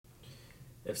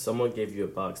If someone gave you a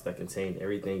box that contained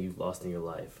everything you've lost in your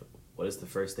life, what is the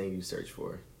first thing you search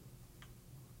for?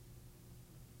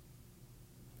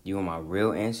 You want my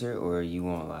real answer, or you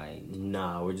want like?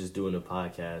 Nah, we're just doing a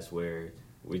podcast where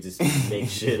we just make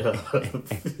shit up.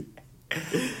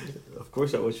 Of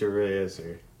course, I want your real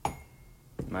answer.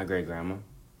 My great grandma.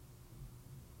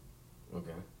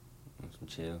 Okay. Some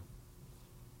chill.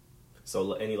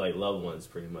 So any like loved ones,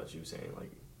 pretty much. You saying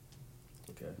like,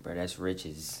 okay. Bro, that's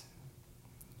riches.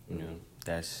 You know,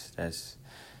 that's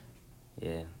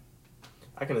yeah.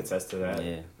 I can attest to that.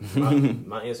 Yeah.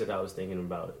 my answer that I was thinking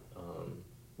about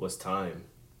was time.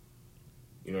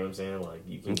 You know what I'm saying? Like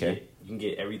you can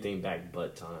get everything back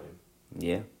but time.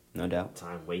 Yeah, no doubt.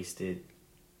 Time wasted,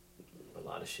 a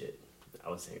lot of shit. I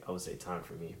would say time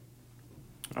for me.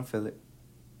 I feel it.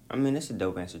 I mean, that's a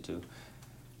dope answer too.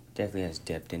 Definitely has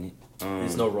depth in it.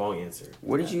 There's no wrong answer.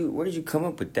 Where did you come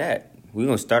up with that? We're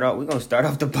gonna start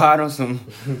off the pod on some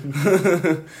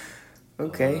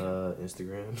okay.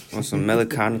 Instagram. On some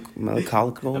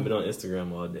melancholical. I've been on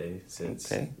Instagram all day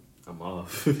since I'm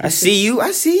off. I see you.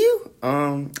 I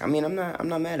mean, I'm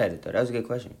not mad at it though. That was a good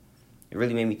question. It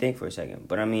really made me think for a second.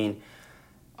 But I mean,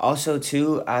 also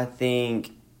too, I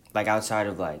think like outside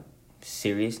of like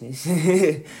seriousness,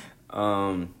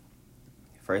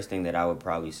 first thing that I would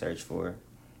probably search for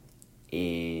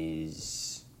is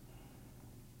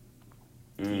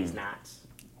These knots.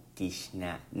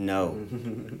 No.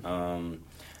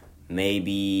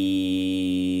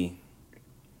 Maybe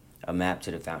a map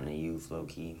to the Fountain of Youth, low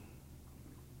key.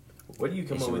 Where do you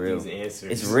come up with these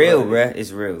answers? It's real, bruh.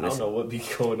 It's real. I don't know what be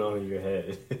going on in your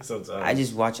head sometimes. I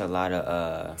just watch a lot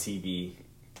of TV.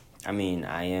 I mean,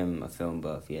 I am a film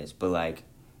buff, yes, but like,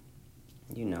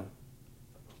 you know,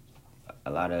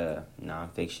 a lot of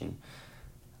nonfiction,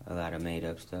 a lot of made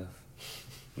up stuff.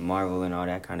 Marvel and all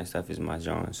that kind of stuff is my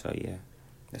genre, so yeah.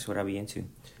 That's what I be into.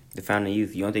 The Fountain of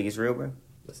Youth. You don't think it's real, bro?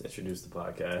 Let's introduce the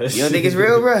podcast. You don't think it's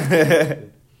real, bro?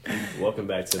 Welcome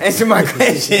back to Answer my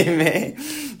question, man.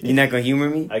 You're not gonna humor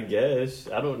me? I guess.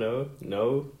 I don't know.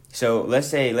 No. So let's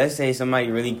say somebody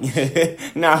really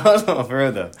nah, hold on, for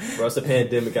real though. Bro, it's a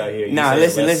pandemic out here. Nah,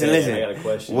 listen. I got a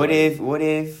question. What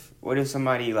if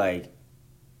somebody like,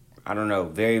 I don't know,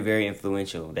 very, very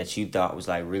influential that you thought was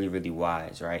like really, really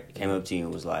wise, right? Came up to you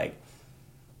and was like,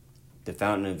 the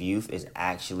Fountain of Youth is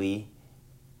actually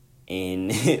in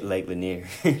Lake Lanier.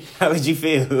 How would you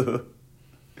feel?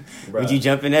 Bruh. Would you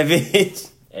jump in that bitch?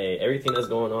 Hey, everything that's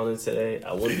going on today,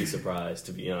 I wouldn't be surprised,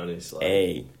 to be honest. Like,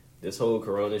 hey. This whole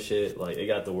corona shit, like, it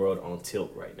got the world on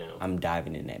tilt right now. I'm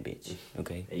diving in that bitch,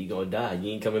 okay? Hey, you gonna die.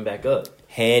 You ain't coming back up.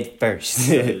 Head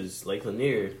first. Because Lake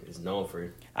Lanier is known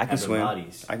for having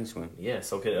bodies. I can swim. Yeah,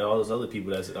 so can all those other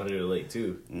people that's under the lake,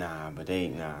 too. Nah. They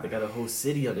got a whole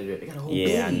city under there. They got a whole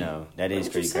Yeah, baby. I know. That is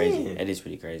pretty crazy. That is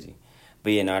pretty crazy.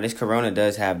 But yeah, this corona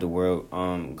does have the world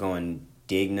going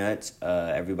dig nuts.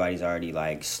 Everybody's already,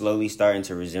 like, slowly starting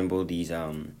to resemble these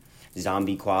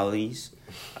zombie qualities.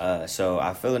 So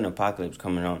I feel an apocalypse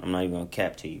coming on. I'm not even gonna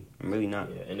cap to you. I'm really not.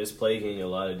 Yeah, and it's plaguing a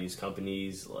lot of these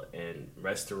companies and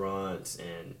restaurants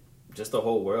and just the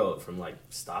whole world from like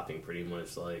stopping pretty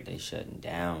much. Like they shutting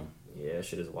down. Yeah,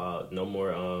 shit is wild. No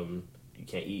more. You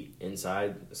can't eat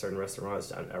inside certain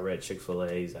restaurants. I read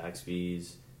Chick-fil-A,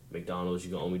 Zaxby's, McDonald's.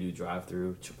 You can only do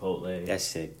drive-through. Chipotle. That's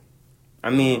sick.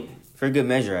 I mean, for good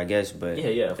measure, I guess. But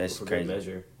yeah, that's for crazy. Good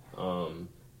measure.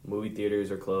 Movie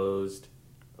theaters are closed.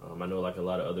 I know like a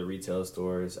lot of other retail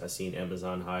stores. I seen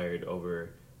Amazon hired over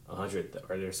 100,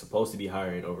 or they're supposed to be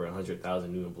hiring over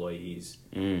 100,000 new employees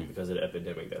because of the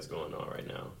epidemic that's going on right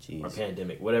now. Jeez. Or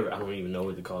pandemic, whatever. I don't even know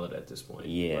what to call it at this point.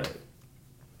 Yeah,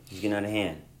 it's getting out of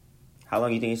hand. How long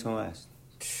do you think it's gonna last?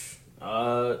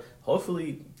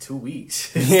 Hopefully 2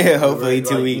 weeks. Yeah, hopefully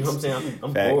 2 weeks. You know what I'm saying?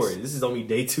 I'm bored. This is only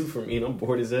day 2 for me, and I'm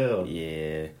bored as hell.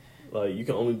 Yeah. Like, you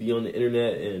can only be on the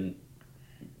internet and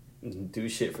do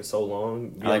shit for so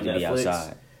long. I like to be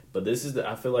outside. But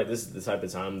I feel like this is the type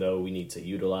of time, though, we need to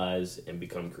utilize and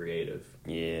become creative.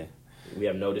 Yeah. We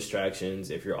have no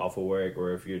distractions if you're off of work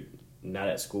or if you're not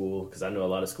at school, because I know a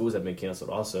lot of schools have been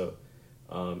canceled also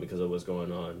because of what's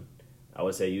going on. I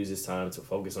would say use this time to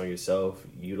focus on yourself.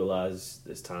 Utilize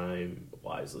this time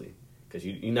wisely, because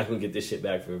you're not going to get this shit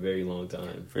back for a very long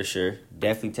time. For sure.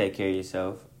 Definitely take care of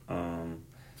yourself.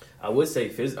 I would say,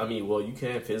 you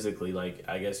can physically, like,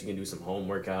 I guess you can do some home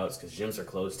workouts, because gyms are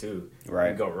closed, too.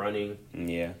 Right. You can go running.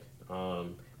 Yeah.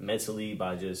 Mentally,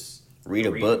 by just Read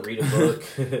a book. Read a book.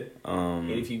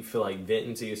 And if you feel like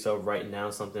venting to yourself, writing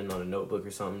down something on a notebook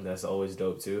or something, that's always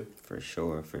dope too. For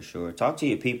sure. Talk to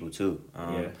your people too.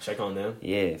 Yeah, check on them.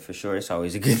 Yeah, for sure. It's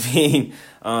always a good thing.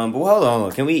 But hold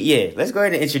on. Can we? Yeah, let's go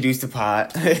ahead and introduce the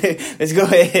pod. Let's go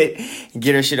ahead and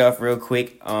get our shit off real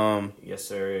quick. Yes,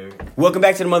 sir. Welcome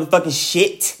back to the motherfucking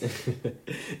shit.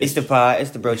 It's the pod. It's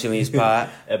the Bro Chillians pod.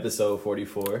 Episode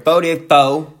 44.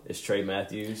 44. It's Trey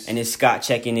Matthews. And it's Scott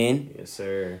checking in. Yes,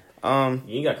 sir. You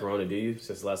ain't got corona, do you?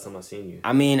 Since the last time I seen you.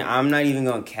 I mean, I'm not even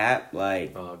gonna cap.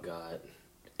 Like, oh God.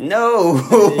 No.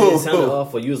 It sounded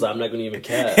awful. You was like, I'm not gonna even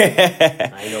cap.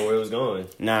 I didn't know where it was going.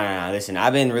 Nah. Listen,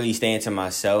 I've been really staying to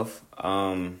myself.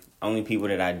 Only people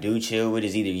that I do chill with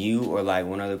is either you or like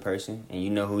one other person, and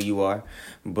you know who you are.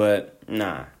 But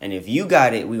nah. And if you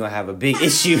got it, we gonna have a big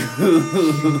issue.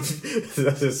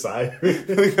 That's a sign.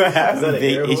 We gonna have a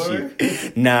big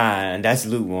issue. Nah, that's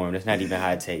lukewarm. That's not even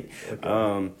high take.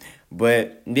 Okay.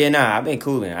 But yeah, nah, I've been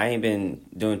cooling. I ain't been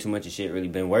doing too much of shit. Really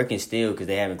been working still because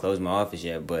they haven't closed my office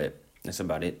yet. But that's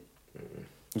about it.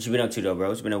 What you been up to though,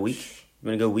 bro? It's been a week. It's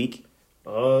been a good week.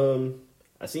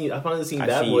 I finally seen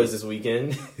Bad Boys this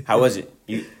weekend. How was it?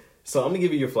 So I'm gonna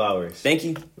give you your flowers. Thank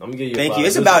you. I'm gonna give you. Thank you.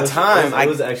 It's about time. It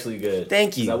was actually good.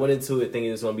 Thank you. I went into it thinking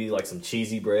it was gonna be like some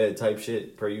cheesy bread type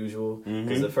shit per usual.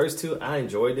 Because the first two I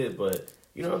enjoyed it, but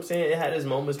you know what I'm saying. It had its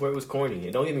moments where it was corny.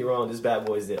 And don't get me wrong, this Bad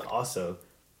Boys did also,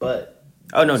 but.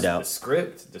 Oh, no doubt. The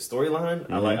script, the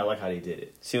storyline, I like how they did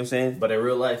it. See what I'm saying? But in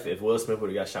real life, if Will Smith would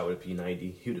have got shot with a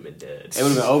P90, he would have been dead. It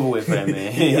would have been over with for that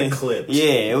man. He got clipped. Yeah,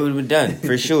 it would have been done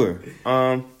for sure.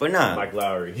 But nah, Mike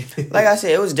Lowry. Like I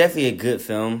said, it was definitely a good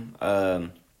film.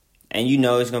 And you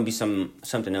know, it's gonna be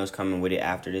something else coming with it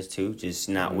after this too. Just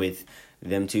not with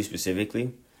them two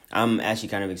specifically. I'm actually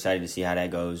kind of excited to see how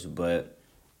that goes. But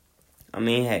I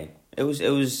mean, hey, it was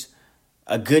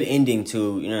a good ending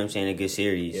to, you know what I'm saying, a good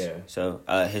series. Yeah. So,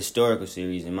 a historical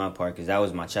series in my part, because that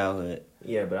was my childhood.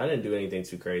 Yeah, but I didn't do anything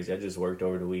too crazy. I just worked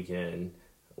over the weekend,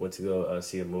 went to go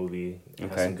see a movie,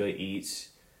 had some good eats.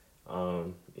 Yeah,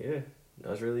 that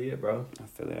was really it, bro. I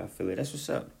feel it. That's what's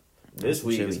up. This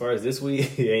week, as far as this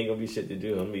week, it ain't gonna be shit to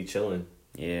do. I'm gonna be chilling.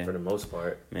 Yeah. For the most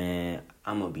part. Man,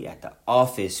 I'm gonna be at the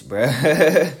office,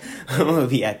 bruh. I'm gonna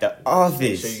be at the office.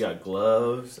 Make sure you got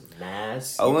gloves,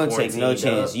 masks. I won't take no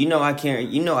chance. You know I carry.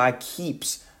 You know I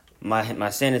keeps my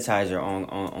sanitizer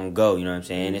on go. You know what I'm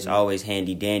saying? It's always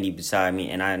handy dandy beside me,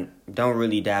 and I don't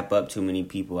really dap up too many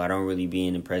people. I don't really be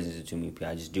in the presence of too many people.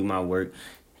 I just do my work,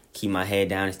 keep my head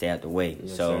down, and stay out the way.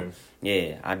 Yes, so. Sir.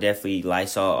 Yeah, I definitely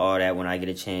Lysol all that when I get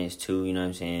a chance too. You know what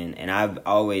I'm saying? And I've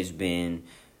always been.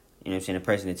 You know what I'm saying? A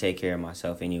person to take care of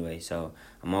myself anyway. So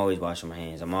I'm always washing my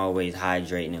hands. I'm always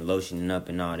hydrating and lotioning up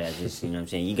and all that. Just, you know what I'm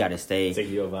saying? You got to stay.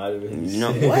 Take your vitamins. You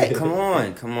know what? Come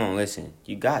on. Listen.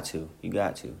 You got to.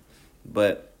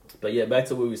 But yeah, back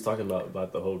to what we was talking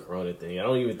about the whole corona thing. I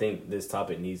don't even think this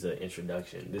topic needs an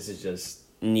introduction. This is just.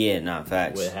 Yeah, not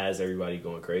facts. What has everybody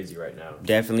going crazy right now.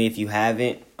 Definitely, if you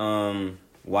haven't,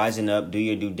 wisen up. Do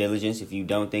your due diligence. If you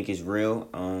don't think it's real,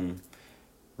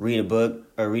 read a book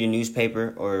or read a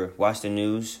newspaper or watch the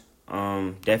news.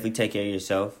 Definitely take care of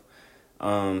yourself.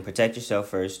 Protect yourself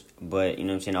first, but you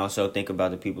know what I'm saying, also think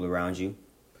about the people around you.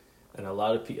 And a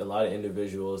lot of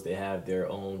individuals, they have their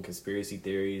own conspiracy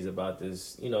theories about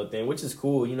this, thing, which is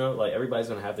cool. Like everybody's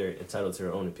gonna have their entitled to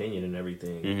their own opinion and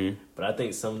everything. Mm-hmm. But I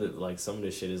think some of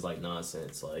the shit is like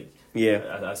nonsense. Like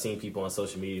I've seen people on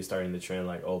social media starting the trend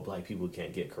like, oh, black people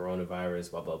can't get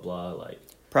coronavirus, blah blah blah, like.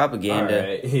 Propaganda. All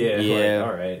right. Yeah. Like,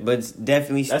 all right. But it's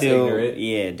definitely That's still ignorant.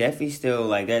 Yeah, definitely still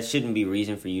like that shouldn't be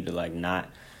reason for you to like not,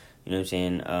 you know what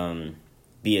I'm saying,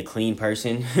 be a clean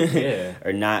person. Yeah.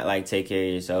 Or not like take care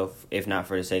of yourself, if not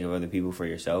for the sake of other people, for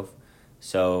yourself.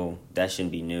 So that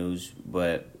shouldn't be news,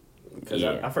 but because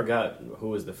I forgot who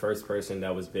was the first person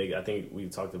that was big. I think we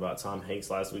talked about Tom Hanks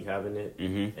last week having it,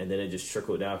 and then it just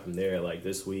trickled down from there. Like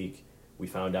this week, we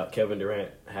found out Kevin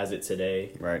Durant has it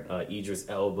today. Right. Idris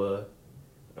Elba.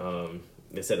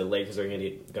 They said the Lakers are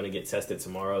gonna get tested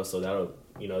tomorrow, so that'll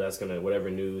that's gonna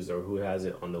whatever news or who has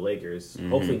it on the Lakers.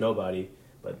 Mm-hmm. Hopefully nobody,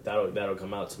 but that'll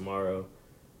come out tomorrow.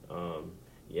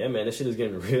 Yeah, man, this shit is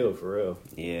getting real for real.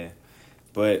 Yeah,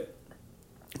 but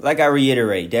like I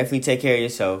reiterate, definitely take care of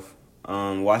yourself.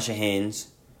 Wash your hands.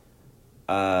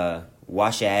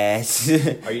 Wash your ass.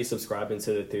 Are you subscribing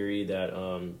to the theory that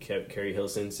Carrie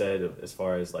Hilson said as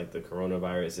far as like the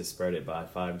coronavirus is spread by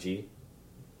 5G?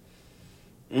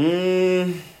 I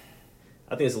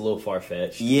think it's a little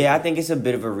far-fetched. Yeah, I think it's a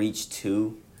bit of a reach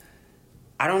too.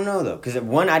 I don't know though, because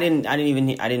one, I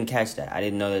didn't catch that. I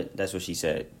didn't know that's what she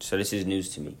said. So this is news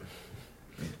to me.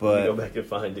 But go back and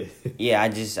find it. Yeah,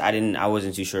 I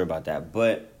wasn't too sure about that.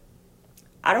 But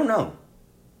I don't know.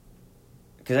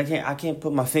 Because I can't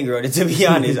put my finger on it, to be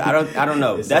honest. I don't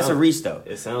know. That's a reach, though.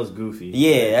 It sounds goofy.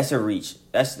 Yeah, that's a reach.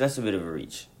 That's a bit of a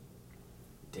reach.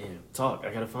 Damn, talk.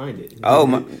 I gotta find it. Oh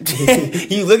my!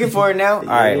 You looking for it now? All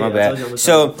right, my bad.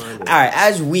 So, all right,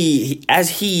 as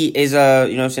he is, you know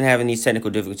what I'm saying, having these technical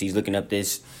difficulties looking up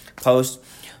this post,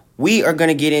 we are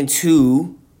gonna get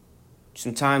into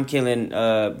some time killing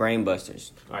brain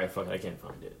busters. All right, fuck, I can't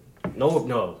find it. No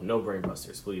brain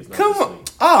busters, please. Come on!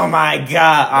 Oh my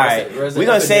god! All right, we're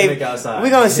gonna save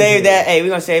that. Hey, we're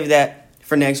gonna save that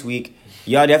for next week.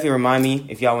 Y'all definitely remind me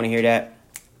if y'all want to hear that.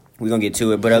 We're gonna get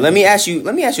to it, but let me ask you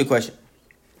a question,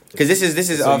 because this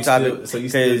is off topic. So you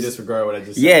still disregard what I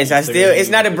just said? Yes, I still. It's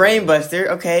not a brain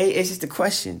buster, okay? It's just a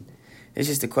question.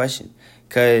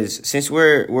 Because since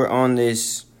we're on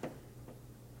this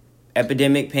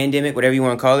epidemic, pandemic, whatever you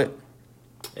want to call it,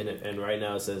 and right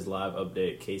now it says live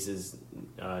update cases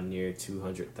near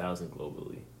 200,000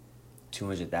 globally.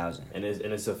 200,000. And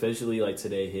it's officially, like,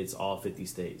 today hits all 50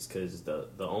 states, because the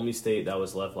only state that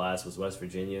was left last was West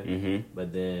Virginia. Mm-hmm.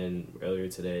 But then earlier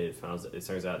today it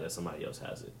turns out that somebody else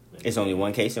has it. It's only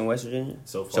one case in West Virginia?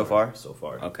 So far.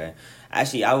 Okay.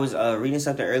 Actually, I was reading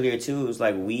something earlier too. It was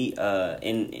like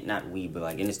but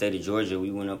like in the state of Georgia,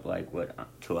 we went up like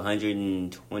to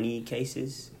 120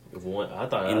 cases. I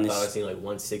thought I seen like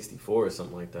 164 or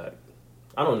something like that.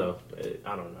 I don't know.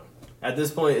 At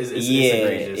this point, it's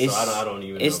outrageous, so I don't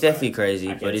even know. It's definitely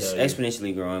crazy, but it's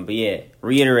exponentially growing. But yeah,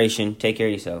 reiteration, take care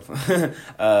of yourself. And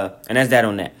that's that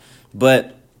on that.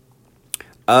 But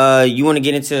you want to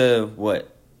get into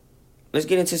what? Let's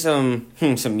get into some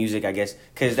music, I guess,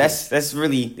 because it's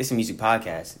a music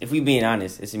podcast. If we being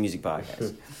honest, it's a music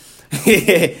podcast.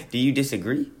 Do you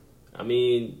disagree? I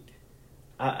mean,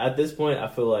 at this point, I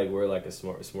feel like we're like a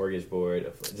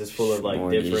smorgasbord, just full of like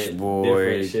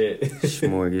different shit.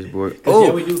 Smorgasbord. Oh,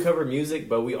 yeah, we do cover music,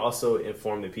 but we also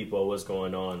inform the people what's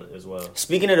going on as well.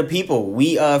 Speaking of the people,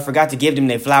 we forgot to give them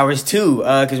their flowers too,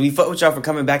 because we fuck with y'all for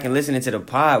coming back and listening to the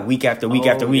pod week after week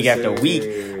after week after week.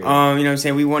 You know what I'm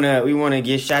saying? We wanna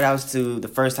give shout outs to the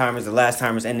first timers, the last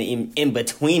timers, and the in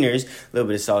betweeners. A little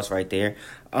bit of sauce right there.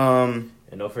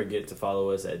 And don't forget to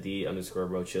follow us at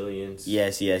 _BroChillians.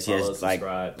 Yes. Us, like,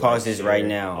 share, pause this right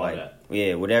now. Like, that.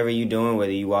 Yeah, whatever you doing,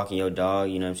 whether you walking your dog,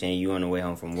 you know what I'm saying, you on the way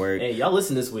home from work. Hey, y'all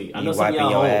listen this week. I know some of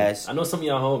y'all home. I know some of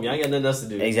y'all home. Y'all ain't got nothing else to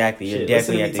do. Exactly. You're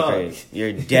definitely at the crib.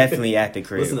 You're definitely at the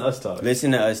crib.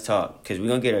 Listen to us talk. Because we're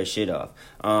going to get our shit off.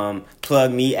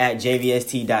 Plug me at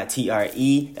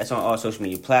jvst.tre. That's on all social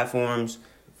media platforms.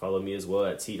 Follow me as well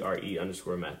at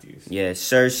TRE_Matthews. Yes,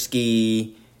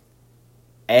 Sirski.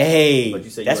 Hey,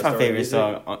 that's my favorite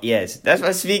song. Yes, that's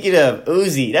my. Speaking of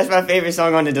Uzi, that's my favorite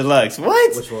song on the deluxe.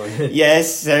 What? Which one?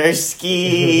 Yes,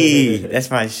 Sirski. That's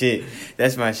my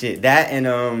shit. That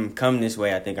and Come This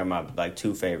Way, I think are my like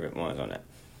two favorite ones on that.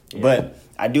 Yeah. But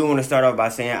I do want to start off by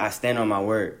saying I stand on my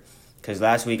word, because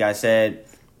last week I said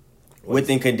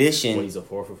within condition. He's a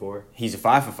 4 for 4. He's a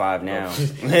 5 for 5 now.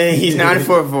 He's not a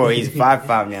 4 for 4. He's a 5 for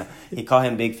 5 now. He called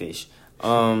him Big Fish.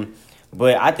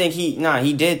 But I think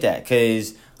he did that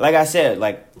because, like I said,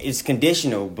 like it's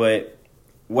conditional. But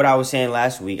what I was saying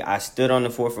last week, I stood on the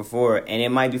 4 for 4, and it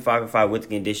might be 5 for 5 with the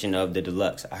condition of the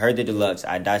deluxe. I heard the deluxe,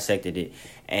 I dissected it,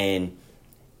 and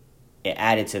it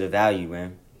added to the value,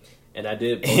 man. And I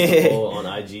did post a poll on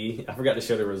IG. I forgot to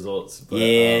share the results. But,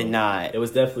 it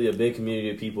was definitely a big community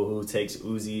of people who takes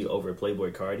Uzi over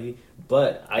Playboi Carti.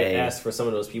 But I asked for some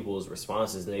of those people's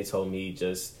responses, and they told me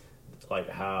just like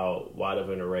how wide of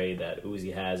an array that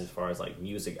Uzi has as far as like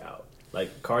music out.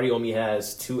 Like Carti only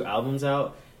has 2 albums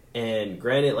out, and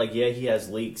granted, like he has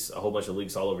leaks, a whole bunch of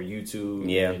leaks all over YouTube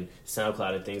and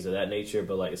SoundCloud and things of that nature.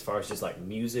 But like as far as just like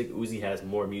music, Uzi has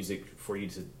more music for you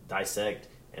to dissect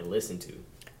and listen to.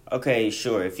 Okay,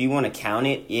 sure. If you want to count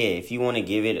it, if you want to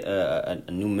give it a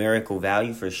numerical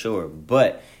value, for sure.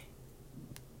 But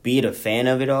be it a fan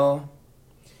of it all.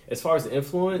 As far as the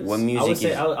influence, what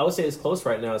music I would say it's close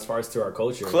right now as far as to our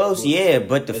culture. Close, yeah,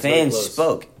 but the fans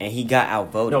spoke, and he got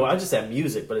outvoted. No, I just said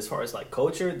music, but as far as like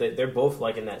culture, they're both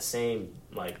like in that same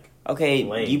like. Okay,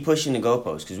 lane. You pushing the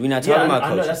goalposts because we're not talking about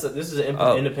culture. I know this is an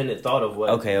independent thought of what.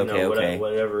 Okay.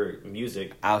 Whatever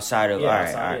music outside of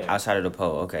outside of the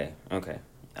poll. Okay,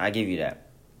 I give you that.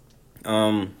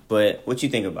 But what you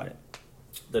think about it?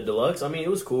 The deluxe, I mean, it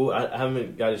was cool. I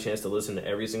haven't got a chance to listen to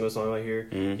every single song I hear.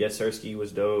 Mm-hmm. Yes, Sirski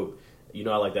was dope. You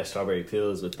know, I like that Strawberry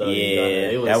Pills with Thug.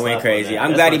 Yeah, that went crazy.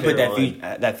 I'm glad he put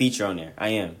that feature on there. I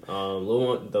am.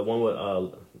 The one with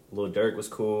Lil Durk was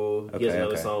cool. He has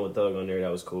another song with Thug on there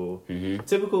that was cool. Mm-hmm.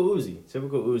 Typical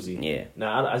Uzi. Yeah.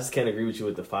 Now, I just can't agree with you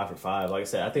with the 5 for 5. Like I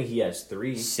said, I think he has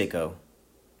 3. Sicko.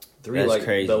 3, That's like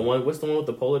crazy. the one. What's the one with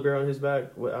the polar bear on his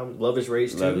back? Love is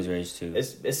Rage 2. Love is Rage 2.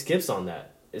 It skips on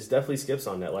that. It's definitely skips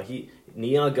on that. Like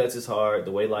Neon Guts is hard.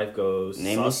 The Way Life Goes.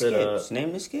 Name the skips.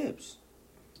 Name the skips.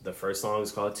 The first song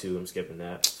is called 2. I'm skipping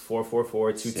that.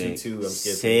 444 222. I'm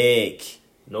skipping. Sick.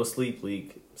 No Sleep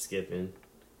Leak. Skipping.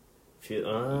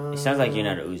 It sounds like you're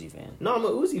not a Uzi fan. No, I'm a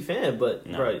Uzi fan,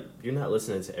 but bro, you're not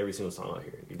listening to every single song out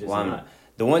here. You're just not.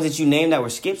 The ones that you named that were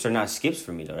skips are not skips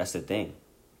for me though. That's the thing.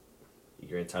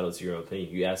 You're entitled to your own opinion.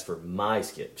 You asked for my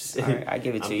skips. All right, I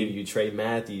give it to you. I'm giving you Trey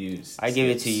Matthews. I give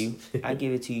it to you. I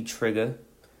give it to you, Trigger.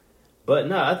 But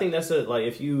no, I think that's like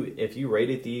if you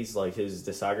rated these like his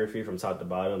discography from top to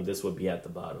bottom, this would be at the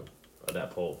bottom of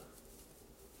that poll.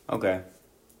 Okay.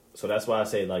 So that's why I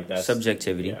say like that's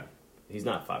subjectivity. Yeah, he's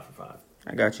not 5 for 5.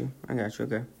 I got you.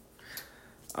 Okay.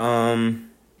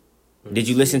 Did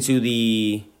you listen to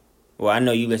the? Well, I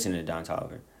know you listened to Don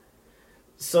Toliver.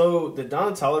 So the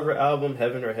Don Toliver album,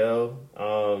 Heaven or Hell,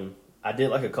 I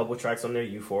did like a couple tracks on there.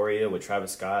 Euphoria with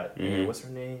Travis Scott and what's her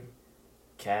name?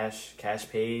 Cash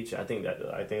Page. I think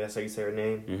that's how you say her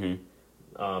name.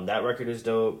 Mm-hmm. That record is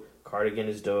dope. Cardigan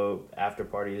is dope. After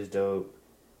Party is dope.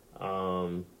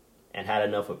 And Had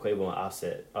Enough with Quavo and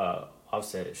Offset.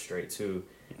 Offset is straight too.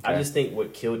 Okay. I just think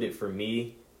what killed it for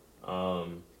me.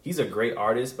 He's a great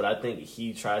artist, but I think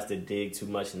he tries to dig too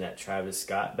much in that Travis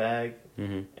Scott bag.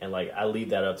 Mm-hmm. And, like, I leave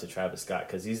that up to Travis Scott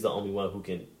because he's the only one who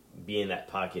can be in that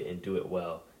pocket and do it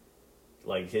well.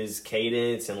 Like, his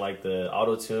cadence and, like, the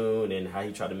auto-tune and how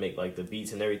he tried to make, like, the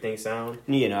beats and everything sound.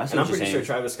 Yeah, no, and I'm pretty sure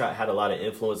Travis Scott had a lot of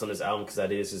influence on this album because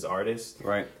that is his artist.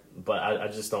 Right. But I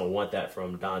just don't want that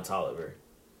from Don Toliver.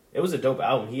 It was a dope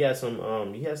album. He had some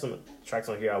tracks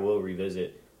on here I will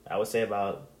revisit. I would say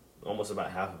almost about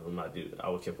half of them I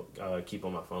would keep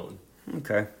on my phone.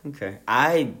 Okay.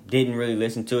 I didn't really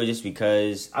listen to it just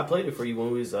because I played it for you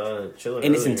when we was chilling.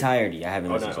 In its entirety, I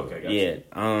haven't listened to it.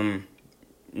 Yeah.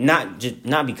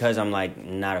 Not because I'm like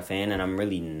not a fan, and I'm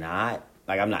really not.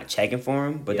 Like I'm not checking for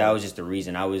him, but that was just the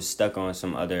reason. I was stuck on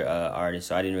some other artists,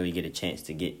 so I didn't really get a chance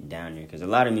to get down there because a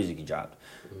lot of music he dropped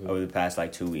over the past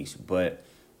like 2 weeks. But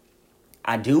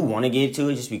I do want to get to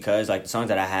it just because like the songs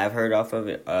that I have heard off of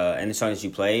it and the songs that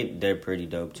you played, they're pretty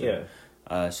dope too.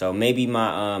 Yeah. So maybe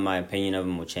my opinion of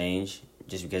them will change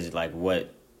just because like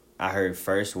what I heard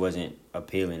first wasn't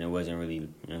appealing. It wasn't really, you know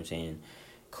what I'm saying,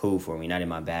 cool for me, not in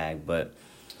my bag, but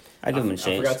I give him a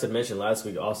chance. I forgot to mention last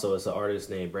week also it's an artist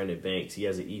named Brandon Banks. He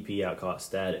has an EP out called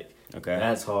Static. Okay.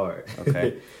 That's hard.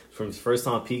 Okay. From his first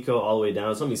time Pico all the way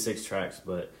down. It's only 6 tracks,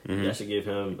 but that should give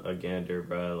him a gander,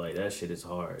 bro. Like that shit is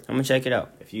hard. I'm gonna check it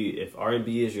out. If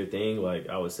R&B is your thing, like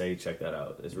I would say check that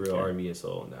out. It's real R&B and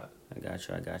soul on that.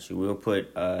 I got you. We'll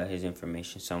put his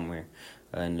information somewhere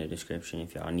in the description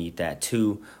if y'all need that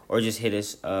too, or just hit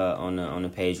us on the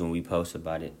page when we post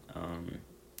about it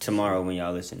tomorrow when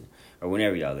y'all listen or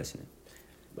whenever y'all listening.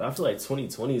 But I feel like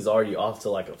 2020 is already off to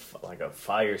like a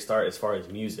fire start as far as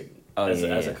music.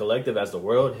 As a collective, as the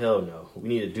world, hell no. We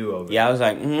need a do-over. Yeah, I was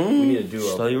like, we need a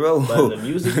do-over. Slow your roll. But in the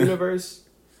music universe,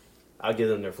 I'll give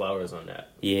them their flowers on that.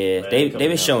 Yeah, they've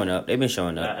been showing up. They've been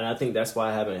showing up. And I think that's why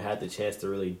I haven't had the chance to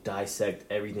really dissect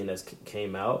everything that's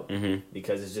came out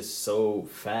because it's just so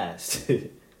fast.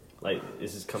 Like,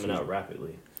 it's just coming out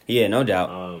rapidly. Yeah, no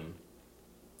doubt.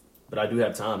 But I do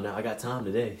have time now. I got time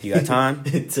today. You got time?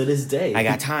 To this day. I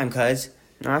got time, cuz.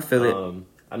 No, I feel it.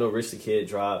 I know Rich the Kid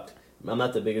dropped. I'm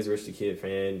not the biggest Rich the Kid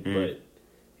fan, but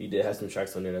he did have some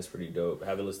tracks on there that's pretty dope. I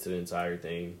haven't listened to the entire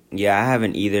thing. Yeah, I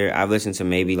haven't either. I've listened to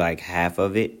maybe like half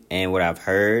of it, and what I've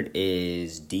heard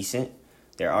is decent.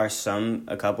 There are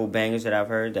a couple bangers that I've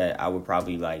heard that I would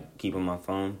probably like keep on my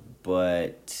phone,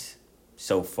 but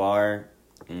so far,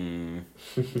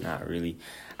 not really.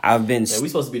 I've been. Man, we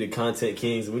supposed to be the content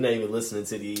kings. We're not even listening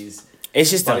to these.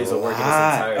 It's just a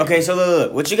lot. Okay, so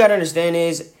look, what you gotta understand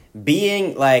is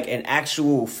being like an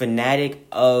actual fanatic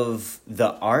of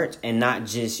the art and not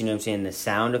just, you know what I'm saying, the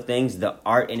sound of things, the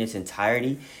art in its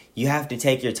entirety. You have to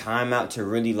take your time out to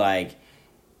really like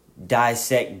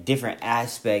dissect different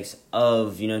aspects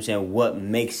of, you know what I'm saying, what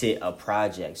makes it a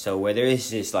project. So whether it's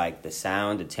just like the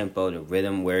sound, the tempo, the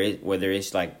rhythm, whether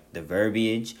it's like the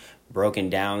verbiage broken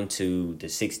down to the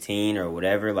 16 or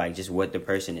whatever, like just what the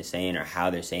person is saying or how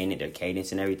they're saying it, their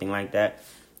cadence and everything like that.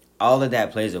 All of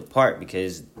that plays a part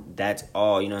because that's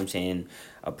all, you know what I'm saying,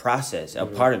 a process, a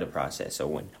part of the process. So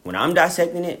when I'm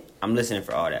dissecting it, I'm listening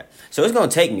for all that. So it's going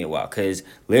to take me a while because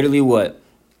literally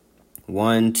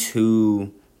 1,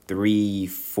 2, 3,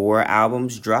 4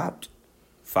 albums dropped,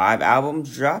 5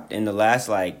 albums dropped in the last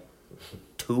like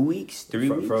 2 weeks, 3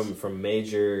 weeks from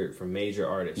major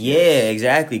artists. Yeah, yes.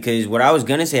 exactly. Because what I was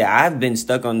gonna say, I've been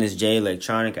stuck on this Jay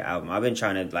Electronica album. I've been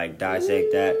trying to like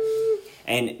dissect that.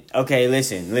 And okay,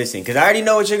 listen, because I already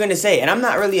know what you're gonna say, and I'm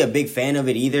not really a big fan of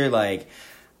it either. Like,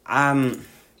 I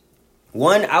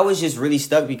was just really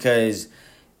stuck because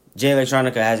Jay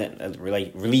Electronica hasn't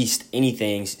released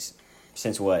anything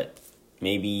since what?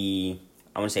 Maybe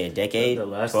I want to say a decade,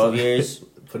 12 years.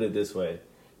 Put it this way: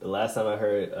 the last time I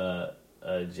heard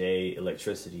Jay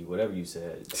Electricity, whatever you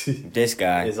said, this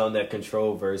guy is on that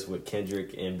Control verse with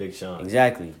Kendrick and Big Sean.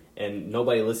 Exactly. And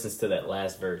nobody listens to that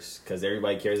last verse because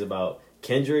everybody cares about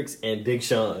Kendrick's and Big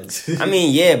Sean's. I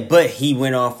mean, yeah, but he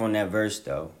went off on that verse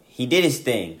though. He did his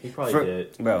thing. He probably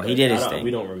did. Bro, he did his thing.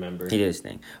 We don't remember. He did his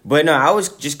thing. But no, I was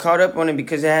just caught up on it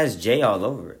because it has Jay all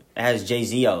over it. It has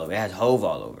Jay-Z all over it. It has Hove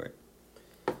all over it.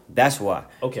 That's why.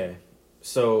 Okay.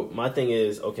 So my thing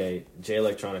is, okay, Jay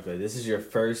Electronica, this is your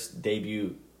first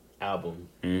debut album,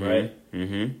 right?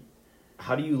 Mm-hmm.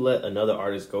 How do you let another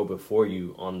artist go before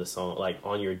you on the song, like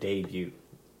on your debut?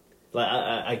 Like,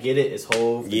 I get it, it's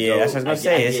Hove. Yeah, that's what I was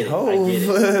going to say. It's Hove. I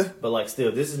get it. But, like,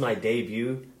 still, this is my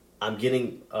debut. I'm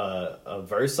getting a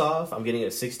verse off. I'm getting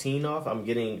a 16 off. I'm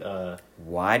getting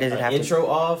why does it have intro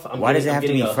off. Why does it have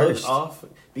to be first? Off?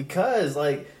 Because,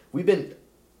 like, we've been...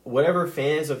 Whatever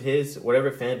fans of his, whatever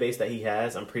fan base that he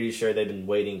has, I'm pretty sure they've been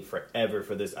waiting forever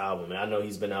for this album. And I know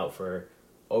he's been out for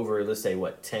over, let's say,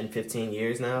 10, 15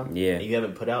 years now? Yeah. And you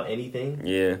haven't put out anything?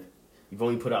 Yeah. You've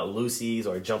only put out Lucy's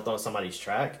or jumped on somebody's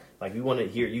track. Like, we want to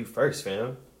hear you first,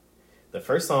 fam. The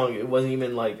first song, it wasn't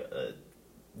even like,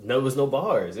 no, it was no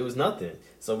bars. It was nothing.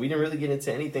 So we didn't really get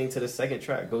into anything to the second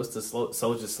track. Goes to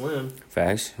Soulja Slim.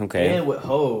 Facts. Okay. And with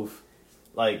Hove,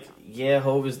 like, yeah,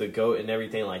 Hove is the GOAT and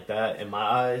everything like that in my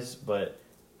eyes, but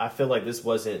I feel like this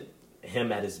wasn't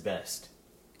him at his best.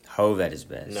 Hove at his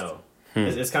best. No.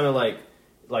 It's kind of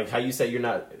like how you said you're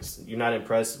not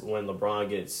impressed when LeBron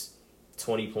gets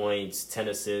 20 points, 10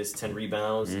 assists, 10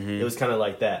 rebounds. Mm-hmm. It was kind of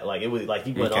like that. Like, it was like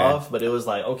he went off, but it was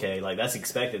like, okay, like that's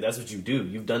expected. That's what you do.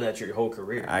 You've done that your whole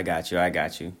career. I got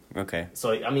you. Okay.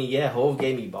 So, I mean, yeah, Hove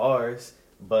gave me bars,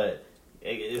 but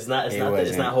it's not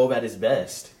Hove at his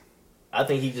best. I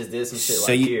think he just did some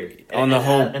shit here. And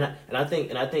I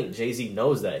think Jay-Z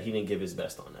knows that he didn't give his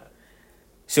best on that.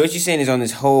 So what you're saying is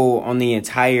on the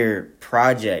entire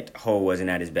project, Hove wasn't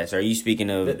at his best. Are you speaking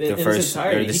of the first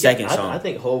or the second song? I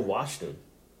think Hove watched him.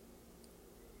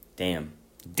 Damn.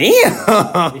 He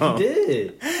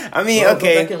did. I mean, bro,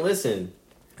 okay. Go back and listen.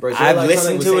 Bro, I've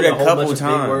listened to it a couple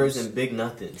times. Big words and big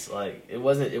nothings. Like it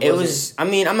wasn't. I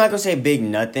mean, I'm not gonna say big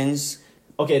nothings.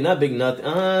 Okay, not big nothing. To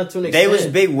an extent. They was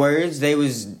big words.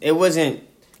 It wasn't.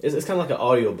 It's kind of like an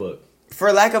audiobook.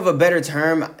 For lack of a better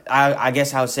term, I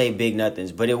guess I'll say big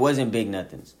nothings, but it wasn't big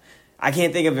nothings. I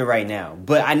can't think of it right now,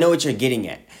 but I know what you're getting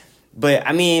at. But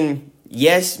I mean,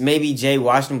 yes, maybe Jay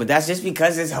watched him, but that's just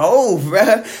because it's Hove,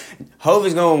 bruh. Hove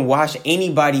is gonna watch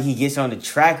anybody he gets on the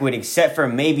track with, except for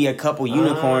maybe a couple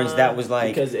unicorns that was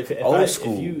like because old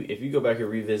school. If you go back and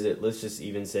revisit, let's just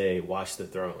even say "Watch the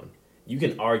Throne." You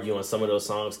can argue on some of those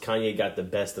songs. Kanye got the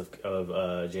best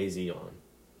of Jay-Z on.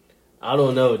 I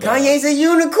don't know. Dog. Kanye's a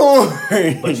unicorn.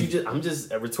 But I'm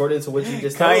just retorting to what you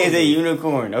just told me. Kanye's a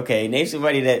unicorn. Okay, name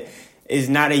somebody that is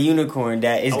not a unicorn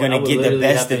that is going to get the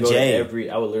best of Jay.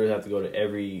 I would literally have to go to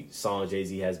every song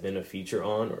Jay-Z has been a feature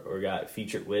on or got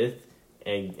featured with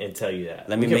and tell you that.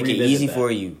 Let me make it easy for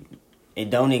you. It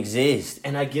don't exist.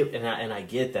 And I get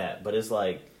that, but it's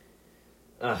like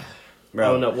bro.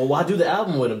 I don't know. Well, why do the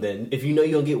album with him then if you know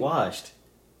you're going to get washed?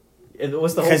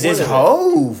 What's the whole point? Because it's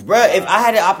Hove, bro. If I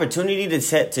had the opportunity to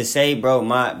say, bro,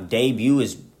 my debut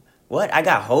is what? I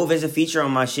got Hove as a feature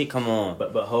on my shit. Come on.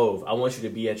 But Hove, I want you to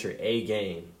be at your A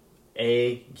game.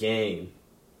 A game.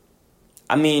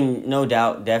 I mean, no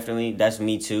doubt, definitely. That's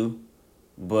me too.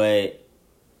 But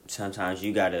sometimes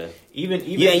you gotta you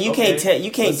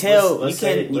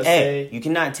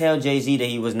cannot tell Jay-Z that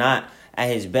he was not at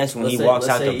his best when he walks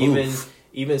out the booth.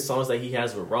 Even songs that he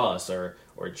has with Ross or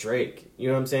Drake, you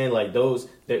know what I'm saying? Like those,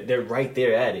 they're right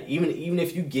there at it. Even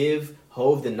if you give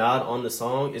Hove the nod on the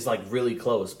song, it's like really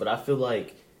close. But I feel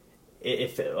like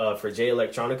for Jay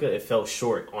Electronica, it fell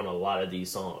short on a lot of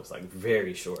these songs, like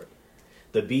very short.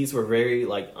 The beats were very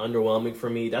like underwhelming for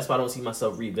me. That's why I don't see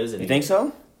myself revisiting. You think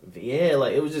so? Yeah,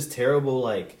 like it was just terrible.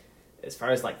 Like as far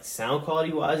as like sound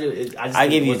quality wise, I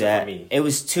give you that. It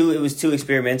was too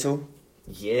experimental.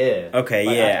 Yeah. Okay.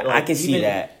 Like, yeah, I can see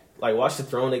that. Like Watch the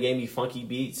Throne, they gave me funky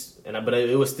beats, but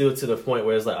it was still to the point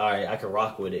where it's like, all right, I can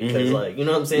rock with it because, like, you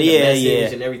know what I'm saying? The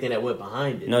message and everything that went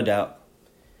behind it. No doubt.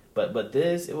 But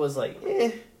this, it was like,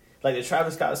 Like the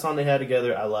Travis Scott song they had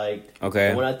together, I liked. Okay.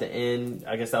 The one at the end,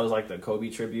 I guess that was like the Kobe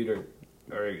tribute or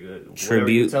whatever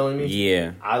Tribute. you're telling me.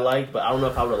 Yeah. I liked, but I don't know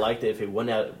if I would have liked it if it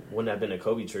wouldn't have been a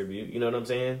Kobe tribute. You know what I'm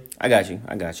saying? I got you.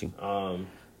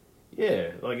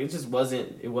 Yeah, like it just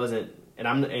wasn't. It wasn't.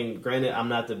 And granted, I'm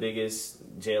not the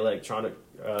biggest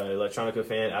electronica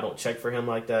fan. I don't check for him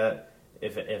like that,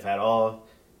 if at all.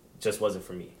 Just wasn't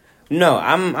for me. No,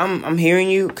 I'm hearing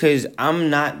you because I'm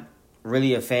not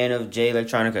really a fan of Jay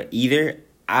Electronica either.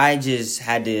 I just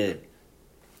had to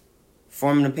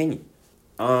form an opinion,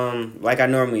 like I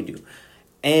normally do.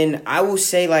 And I will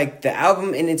say, like, the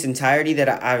album in its entirety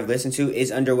that I've listened to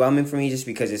is underwhelming for me just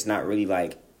because it's not really,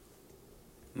 like,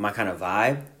 my kind of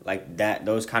vibe. Like,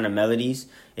 those kind of melodies.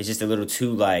 It's just a little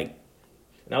too, like...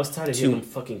 And I was tired of hearing them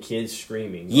fucking kids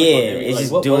screaming. Yeah, it's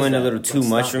just doing a little too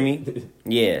much for me.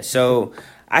 Yeah, so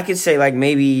I could say, like,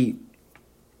 maybe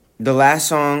the last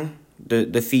song,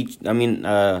 the feature... I mean,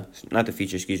 not the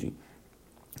feature, excuse me.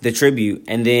 The tribute,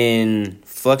 and then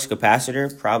Flux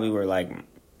Capacitor probably were, like...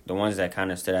 the ones that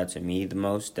kind of stood out to me the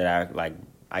most that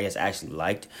I guess actually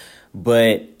liked.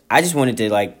 But I just wanted to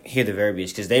like hear the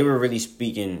verbiage because they were really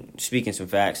speaking some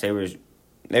facts. They were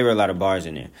a lot of bars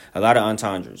in there, a lot of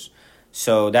entendres.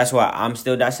 So that's why I'm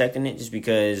still dissecting it, just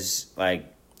because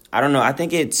like I don't know. I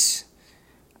think it's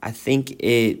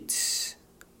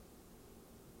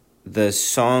the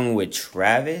song with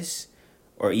Travis.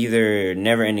 Or either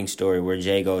Never Ending Story, where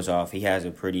Jay goes off. He has a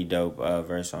pretty dope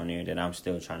verse on there that I'm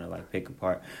still trying to like pick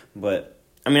apart. But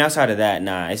I mean, outside of that,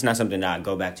 nah, it's not something that I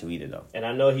go back to either, though. And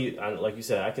I know like you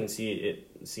said, I can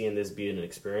seeing this being an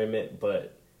experiment,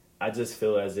 but I just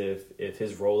feel as if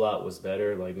his rollout was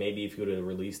better, like maybe if he would have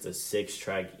released a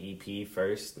 6-track EP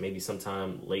first, maybe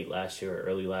sometime late last year or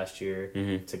early last year,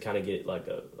 to kind of get like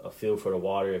a feel for the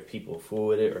water if people fool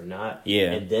with it or not,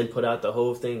 and then put out the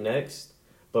whole thing next.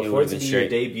 But for it to be your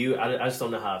debut, I just don't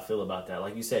know how I feel about that.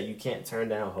 Like you said, you can't turn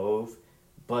down Hove,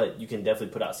 but you can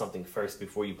definitely put out something first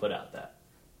before you put out that.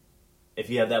 If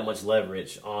you have that much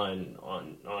leverage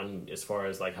on as far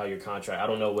as like how your contract, I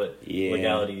don't know what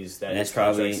legalities that his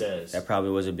contract says. That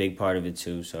probably was a big part of it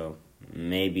too. So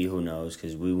maybe, who knows?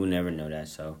 Because we will never know that.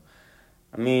 So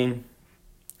I mean,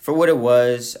 for what it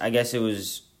was, I guess it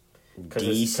was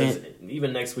decent.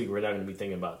 Even next week, we're not going to be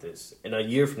thinking about this. In a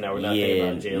year from now, we're not thinking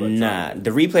about Jay Electronica. Nah,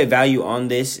 the replay value on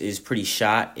this is pretty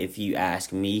shot, if you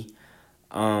ask me.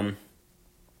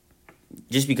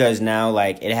 Just because now,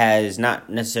 like, it has not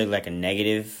necessarily like a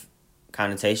negative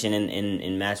connotation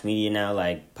in mass media now.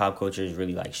 Like, pop culture is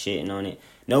really like shitting on it.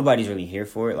 Nobody's really here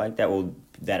for it like that. Well,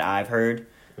 that I've heard.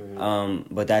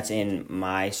 But that's in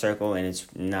my circle, and it's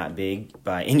not big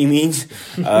by any means.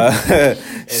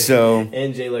 So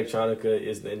and Jay Electronica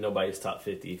is in nobody's top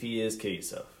 50. If he is, kill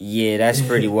yourself. Yeah, that's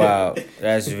pretty wild.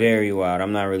 That's very wild.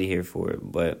 I'm not really here for it,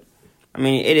 but I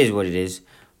mean, it is what it is.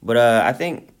 But I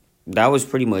think that was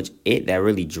pretty much it that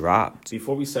really dropped.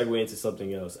 Before we segue into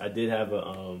something else, I did have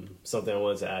something I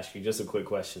wanted to ask you. Just a quick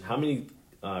question: how many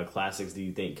classics do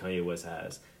you think Kanye West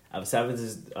has? I was having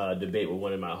this debate with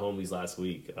one of my homies last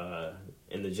week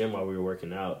in the gym while we were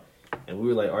working out, and we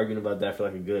were like arguing about that for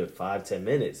like a good 5-10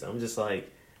 minutes. I'm just like,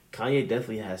 Kanye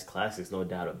definitely has classics, no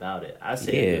doubt about it. I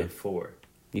say 4.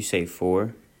 You say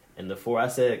 4? And the 4 I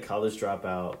said: College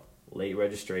Dropout, Late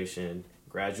Registration,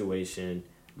 Graduation,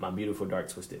 My Beautiful Dark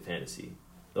Twisted Fantasy.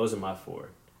 Those are my 4.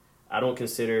 I don't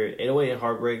consider 808 and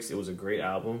Heartbreaks. It was a great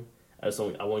album. I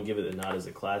want to give it a nod as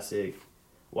a classic.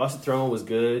 Watch the Throne was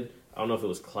good. I don't know if it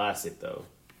was classic, though.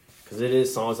 Because it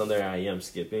is songs on there I am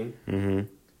skipping.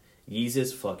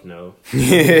 Yeezus, fuck no.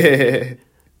 The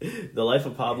Life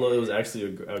of Pablo, it was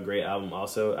actually a great album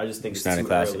also. I just think it's too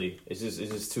early. It's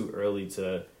just too early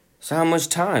to... So how much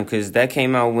time? Because that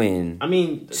came out when? I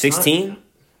mean... 16?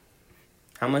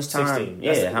 How much time? 16.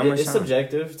 Yeah, how much time? It's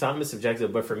subjective. Time is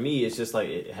subjective. But for me, it's just like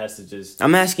it has to just...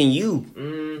 I'm asking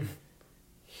you.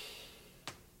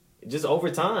 Just over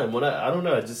time, when I don't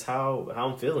know, just how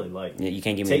I'm feeling. Like, you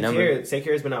can't give me a number. Take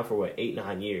Care has been out for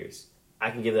 8-9 years. I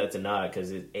can give that to Nod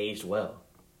because it aged well.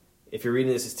 If you're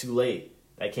reading this, it's too late.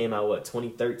 That came out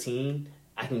 2013.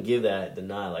 I can give that the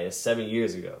Nod. Like, it's 7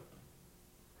 years ago.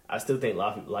 I still think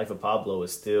Life of Pablo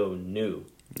is still new.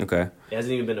 Okay, it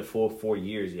hasn't even been a full 4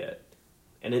 years yet,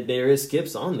 and there is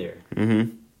skips on there.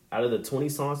 Out of the 20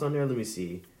 songs on there, let me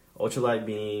see: Ultralight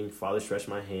Beam, Father Stretch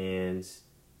My Hands,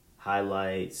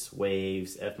 Highlights,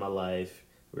 Waves, F My Life,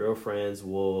 Real Friends,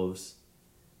 Wolves,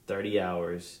 30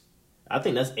 Hours. I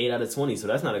think that's 8 out of 20, so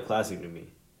that's not a classic to me.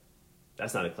 And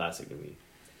then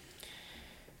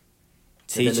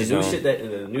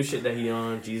the new shit that he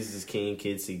on, Jesus is King,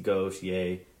 Kids See Ghost,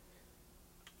 yay.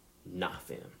 Nah,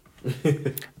 fam.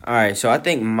 All right, so I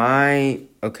think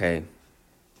okay.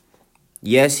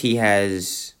 Yes, he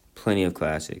has plenty of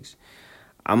classics.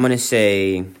 I'm gonna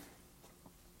say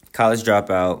College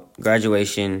Dropout,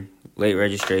 Graduation, Late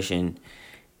Registration,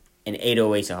 and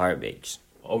 808s and Heartbreaks.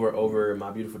 Over My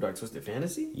Beautiful Dark Twisted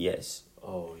Fantasy? Yes.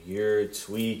 Oh, you're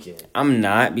tweaking. I'm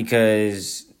not,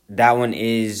 because that one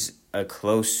is a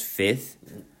close fifth.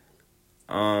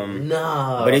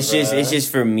 Nah, but it's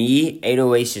just for me,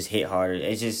 808s just hit harder.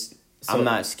 It's just I'm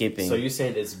not skipping. So you're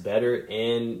saying it's better,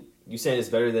 and you saying it's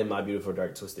better than My Beautiful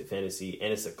Dark Twisted Fantasy,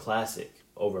 and it's a classic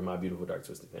over My Beautiful Dark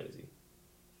Twisted Fantasy.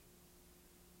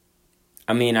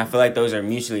 I mean, I feel like those are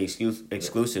mutually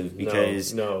exclusive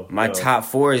because my top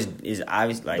four is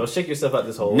obviously like. Don't shake yourself out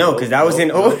this hole. No, because that was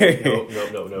in order.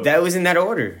 No. That was in that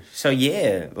order. So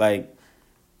yeah, like.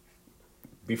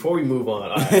 Before we move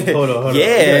on, all right, hold on.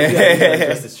 Yeah. You gotta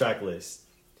address this track list.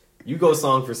 You go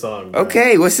song for song. Bro.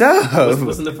 Okay, what's up?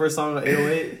 What's in the first song on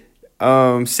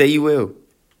 808? Say You Will.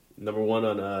 Number one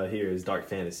on here is Dark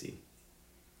Fantasy.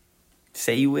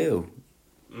 Say You Will.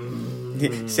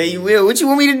 Say You Will. What you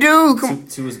want me to do? Come.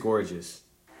 Two is Gorgeous.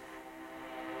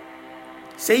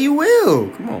 Say You Will.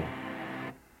 Come on.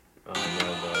 Oh no,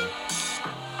 bro.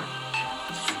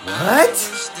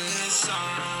 What?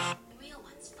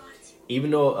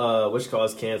 Even though Witch Call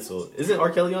is canceled, isn't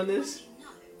R. Kelly on this?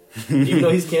 Even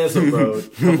though he's canceled, bro.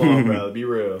 Come on, bro. Be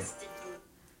real.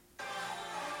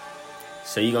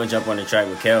 So you gonna jump on the track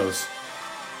with Kels?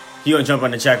 You gonna jump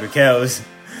on the track with Kels?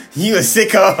 You a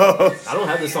sicko. I don't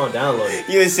have this song downloaded.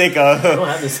 You a sicko. I don't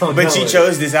have this song But downloaded. you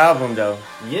chose this album, though.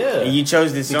 Yeah. And you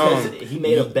chose this song. Because he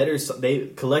made a better they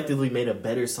collectively made a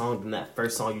better song than that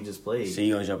first song you just played. So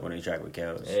you gonna jump on the track with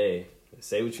Kels? Hey,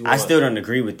 say what you want. I still don't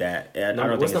agree with that. I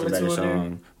don't think it's a better two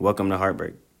song. Welcome to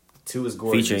Heartbreak. 2 is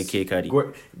Gorgeous. Featuring Kid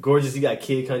Cudi. Gorgeous, you got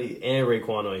Kid Cudi and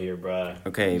Raekwon on here, bruh.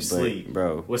 Okay,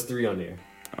 bro. What's 3 on there?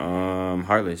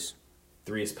 Heartless.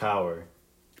 3 is Power.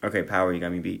 Okay, Power, you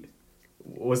got me beat.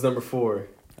 What's number 4?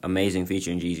 Amazing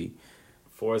featuring Jeezy.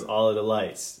 4 is All of the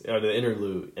Lights, or the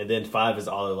interlude. And then 5 is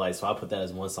All of the Lights, so I put that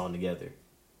as one song together.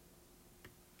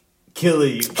 Kill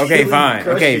you. Okay,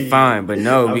 fine. But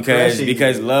no, because you.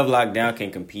 Love Lockdown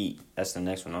can compete. That's the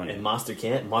next one on it. And Monster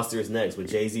can't. Monster is next with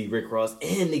Jay-Z, Rick Ross,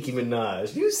 and Nicki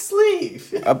Minaj. You sleep.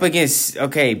 Up against,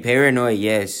 okay, Paranoid,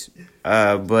 yes.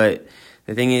 But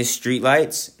the thing is,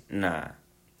 Streetlights, nah.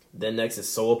 Then next is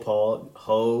Soul Paul,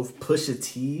 Hove, Pusha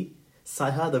T,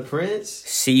 Cyha the Prince.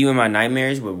 See You in My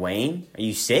Nightmares with Wayne? Are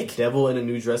you sick? Devil in a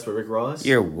New Dress with Rick Ross.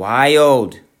 You're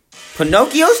wild.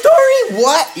 Pinocchio Story?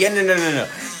 What? Yeah, no.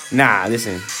 Nah,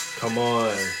 listen. Come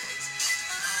on.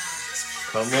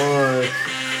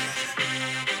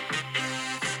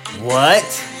 What?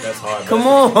 That's hard. Come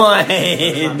on.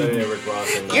 It's not better than Rick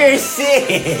Ross. You're sick.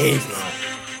 It's not.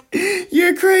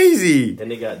 You're crazy. Then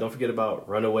they got, don't forget about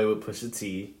Runaway with Pusha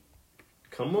T.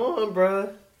 Come on,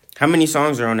 bruh. How many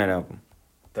songs are on that album?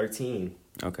 13.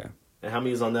 Okay. And how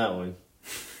many is on that one?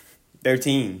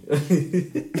 13.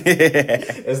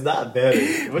 It's not better.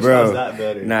 Which Bro, one's not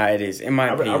better? Nah, it is. In my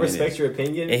opinion, I respect your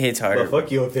opinion. It hits harder. But fuck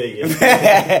your opinion.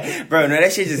 Bro, no,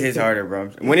 that shit just hits harder, bro.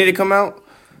 When did it come out?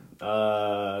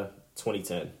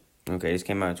 2010. Okay, this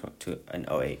came out in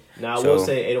 08. Now, I will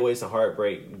say 808s and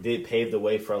Heartbreak did pave the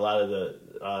way for a lot of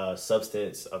the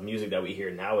substance of music that we hear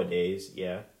nowadays.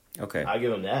 Yeah. Okay. I'll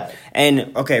give them that.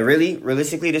 And, okay,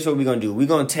 realistically, this is what we're going to do. We're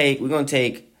going to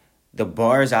take the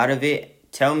bars out of it.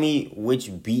 Tell me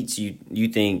which beats you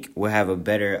think will have a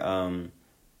better I'm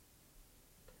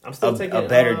still taking a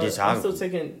better discography. I'm still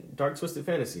taking Dark Twisted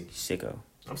Fantasy. Sicko.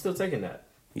 I'm still taking that.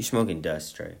 You smoking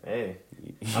dust, Trey. Hey,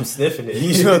 I'm sniffing it.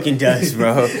 You smoking dust,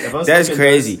 bro. That's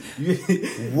crazy.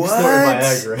 Dust,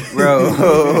 what? Bro,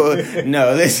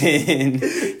 no, listen.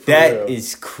 That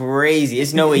is crazy.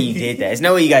 There's no way you did that. There's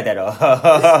no way you got that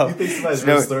off. You think somebody's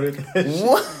really started that?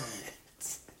 What?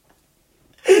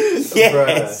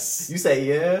 Yes. Bruh. You say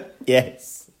yeah?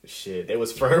 Yes. Shit, they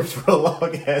was firm for a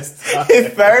long ass time.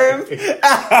 Firm?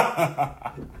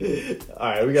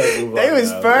 Alright, we gotta move on. They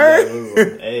was firm?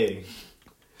 Hey.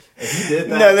 If you did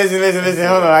that. No, listen.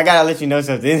 Hold on. I gotta let you know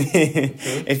something.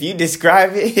 If you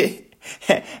describe it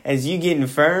as you getting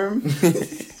firm,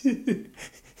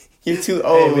 you're too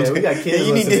old. Hey man, we got kids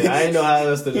listening. I didn't know how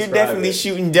else to describe it. You're definitely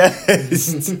shooting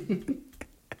dust.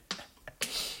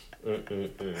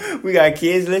 We got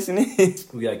kids listening.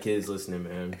 We got kids listening,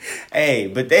 man. Hey,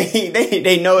 but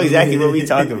they know exactly what we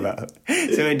talking about,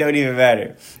 so it don't even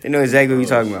matter. They know exactly what we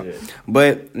talking about.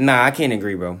 But nah, I can't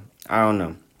agree, bro. I don't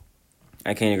know.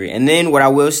 I can't agree. And then what I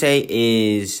will say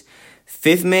is,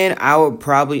 sixth man, I would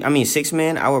probably.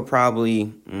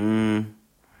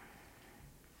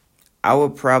 I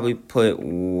would probably put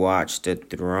Watch the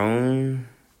Throne.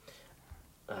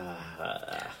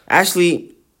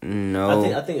 Actually,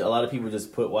 no. I think a lot of people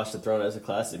just put Watch the Throne as a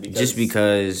classic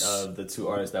because of the two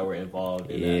artists that were involved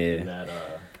in that.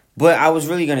 But I was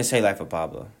really gonna say Life of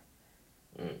Pablo.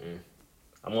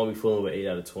 I'm gonna be fooling with 8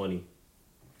 out of 20.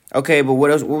 Okay, but what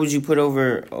else? What would you put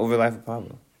over Life of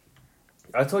Pablo?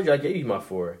 I told you I gave you my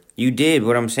 4. You did.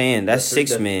 What I'm saying, that's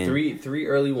 6 men. Three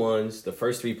early ones. The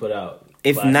first 3 put out.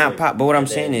 If not pop, but what I'm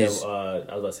saying is, I was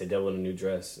about to say Devil in a New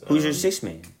Dress. Who's your 6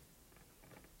 man?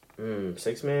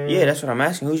 6 man. Yeah, that's what I'm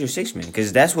asking. Who's your 6 man?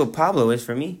 Because that's what Pablo is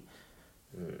for me.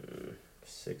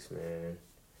 6 man.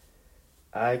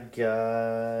 I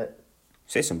got.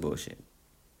 Say some bullshit.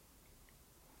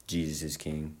 Jesus is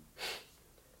King.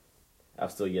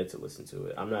 I've still yet to listen to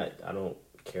it. I don't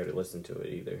care to listen to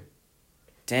it either.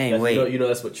 Dang, wait. You know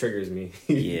that's what triggers me.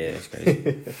 Yeah, that's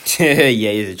crazy.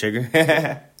 Yeah, is it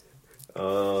trigger?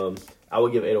 I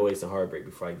would give 808s and Heartbreak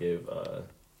before I give.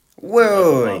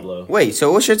 Wait.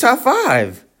 So what's your top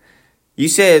 5? You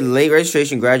said Late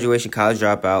Registration, Graduation, College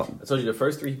Dropout. I told you the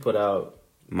first 3 he put out.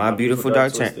 My Beautiful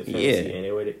Dark Twisted, Yeah. And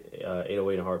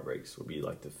 808 and Heartbreaks would be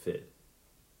like the 5th.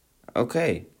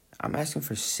 Okay, I'm asking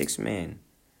for 6 man.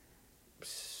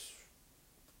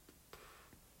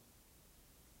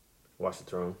 Watch the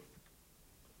Throne.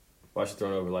 Watch the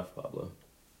Throne over Life of Pablo.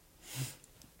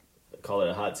 Call it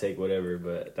a hot take, whatever,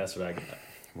 but that's what I got.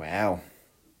 Wow.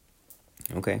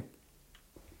 Okay.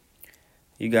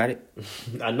 You got it.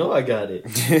 I know I got it.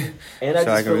 And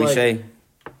so I can really say.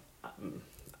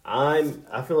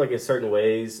 I feel like in certain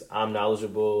ways I'm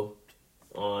knowledgeable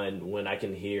on when I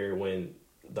can hear when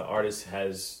the artist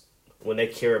when they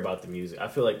care about the music. I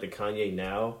feel like the Kanye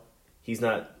now, he's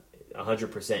not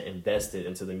 100% invested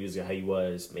into the music how he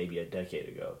was maybe a decade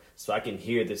ago. So I can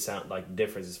hear the sound like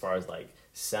difference as far as like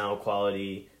sound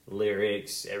quality,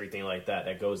 lyrics, everything like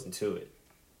that goes into it.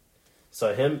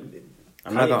 So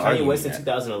Kanye West in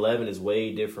 2011 is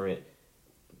way different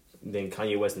than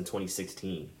Kanye West in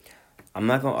 2016. I'm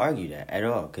not gonna argue that at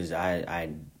all because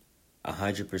I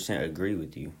 100% agree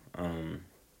with you.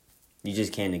 You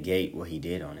just can't negate what he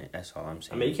did on it. That's all I'm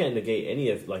saying. I mean, you can't negate any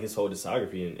of like his whole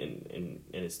discography in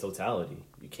its totality.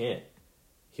 You can't.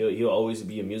 He'll always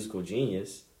be a musical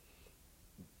genius.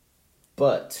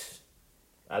 But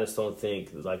I just don't think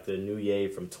like the new Ye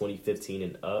from 2015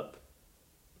 and up.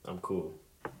 I'm cool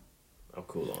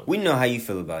on. We know how you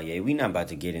feel about Ye. We're not about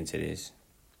to get into this.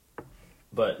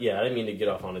 But yeah, I didn't mean to get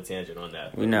off on a tangent on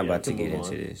that. We're not about to get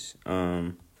into this.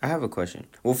 I have a question.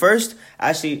 Well, first,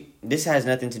 actually, this has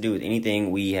nothing to do with anything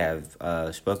we have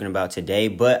spoken about today,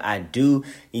 but I do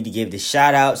need to give the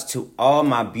shout outs to all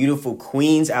my beautiful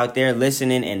queens out there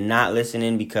listening and not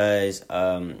listening because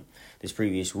this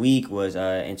previous week was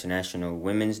International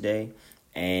Women's Day,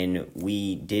 and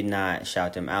we did not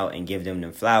shout them out and give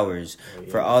them flowers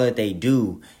for all that they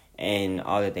do and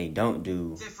all that they don't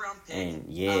do. And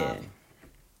yeah.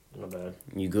 My bad.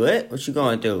 You good? What you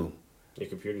going through? Your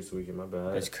computer's tweaking, my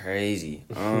bad. That's crazy.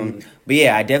 But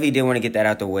yeah, I definitely did want to get that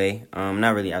out the way.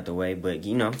 Not really out the way, but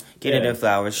get it their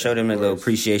flowers, show them a little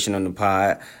appreciation on the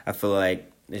pod. I feel like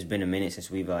it's been a minute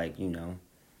since we've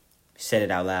said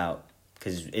it out loud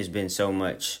because it's been so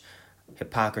much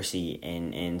hypocrisy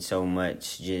and so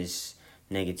much just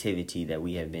negativity that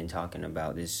we have been talking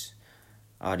about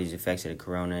all these effects of the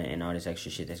corona and all this extra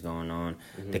shit that's going on,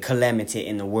 the calamity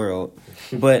in the world.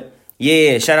 But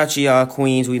yeah, shout out to y'all,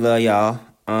 queens. We love y'all.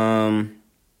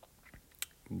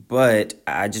 But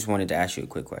I just wanted to ask you a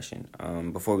quick question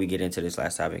before we get into this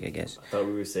last topic, I guess. I thought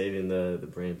we were saving the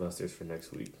brain busters for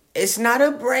next week. It's not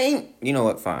a brain. You know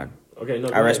what? Fine. Okay, no.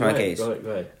 I rest my case. Go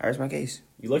ahead. I rest my case.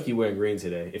 You lucky you're wearing green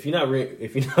today. If you're not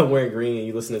wearing green and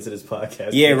you listening to this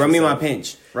podcast, yeah, run me my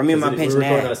pinch. Run me my pinch now. We're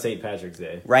recording on St. Patrick's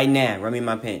Day right now. Run me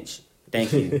my pinch.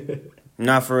 Thank you.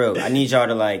 Not for real. I need y'all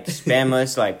to spam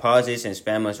us, pause this and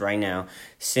spam us right now.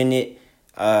 Send it.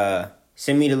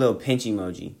 Send me the little pinch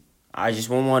emoji. I just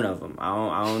want one of them. I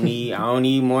don't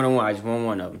need more than one. I just want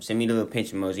one of them. Send me the little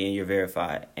pinch emoji and you're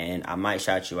verified. And I might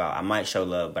shout you out. I might show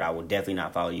love, but I will definitely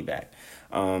not follow you back.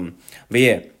 But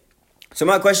yeah. So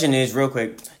my question is, real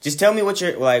quick, just tell me what's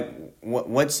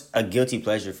a guilty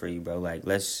pleasure for you, bro?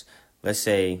 Let's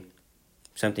say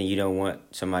something you don't want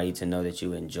somebody to know that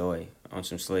you enjoy on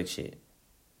some slick shit.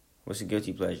 What's a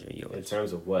guilty pleasure of yours? In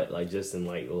terms of what? Just in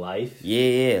life?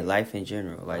 Yeah, life in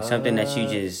general. Something that you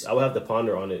just... I would have to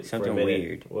ponder on it something for a minute.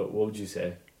 Weird. What would you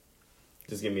say?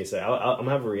 Just give me a sec. I'm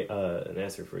going to have an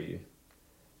answer for you.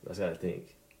 I just got to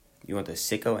think. You want the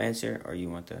sicko answer or you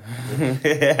want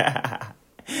the...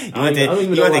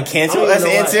 the cancel us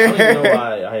answer? I don't even know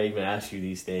why I even ask you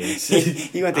these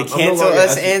things. You want the cancel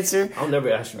us answer? I'll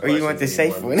never ask you Or you want the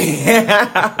safe one?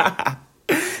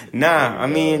 Nah, I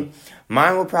mean,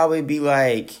 mine would probably be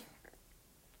like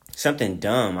something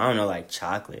dumb. I don't know, like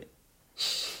chocolate.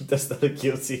 That's not a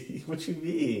guilty. What you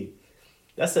mean?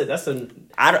 I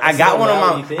got one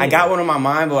on my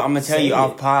mind, but I'm gonna tell you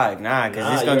off pod. Nah,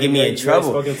 because it's gonna get me in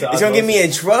trouble. It's gonna get me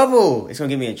in trouble. It's gonna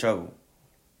get me in trouble.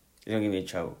 It's gonna get me in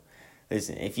trouble.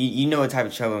 Listen, if you know what type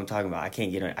of trouble I'm talking about, I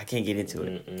can't get into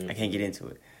it. I can't get into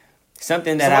it.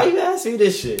 Something that why you asking me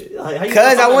this shit?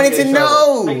 Because I wanted to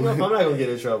know. I'm not gonna get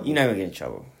in trouble. You're not gonna get in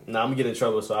trouble. Nah, I'm gonna get in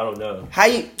trouble, so I don't know. How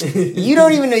you? You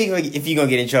don't even know if you're gonna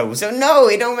get in trouble. So no,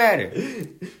 it don't matter.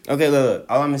 Okay, look.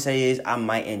 All I'm gonna say is I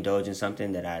might indulge in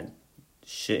something that I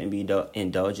shouldn't be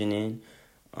indulging in,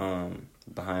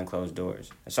 behind closed doors.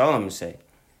 That's all I'm gonna say. You know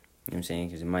what I'm saying?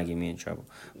 Because it might get me in trouble.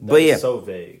 But yeah, so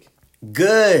vague.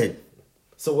 Good.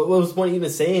 So what was the point of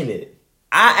even saying it?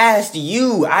 I asked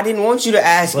you. I didn't want you to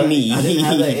ask me. I didn't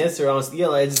have that answer on. Yeah,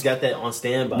 I just got that on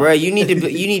standby. Bro, you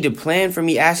need to plan for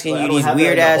me asking you these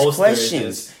weird ass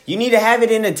questions. You need to have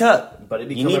it in the tuck. But it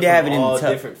be coming from all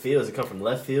different fields. It come from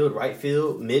left field, right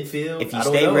field, midfield. If you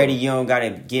stay ready, you don't gotta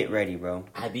get ready, bro.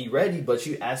 I be ready, but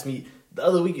you asked me the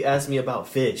other week. You asked me about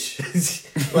fish.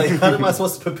 Like, how am I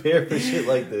supposed to prepare for shit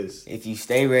like this? If you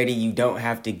stay ready, you don't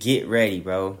have to get ready,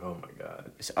 bro. Oh my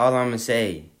god, that's all I'm gonna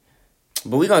say.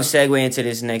 But we're gonna segue into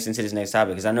this next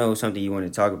topic because I know it's something you want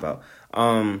to talk about.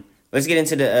 Let's get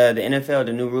into the NFL,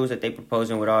 the new rules that they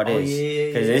proposing with all this.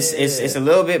 Because it's a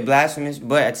little bit blasphemous,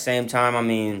 but at the same time, I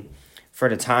mean, for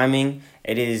the timing,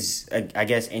 it is, I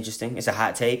guess, interesting. It's a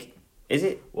hot take. Is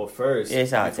it? Well, first,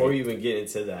 before we even get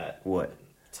into that, what?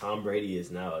 Tom Brady is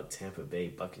now a Tampa Bay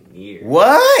Buccaneer.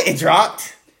 What? It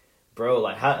dropped? Bro,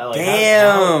 like, how? Like,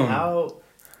 damn. How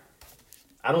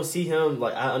I don't see him,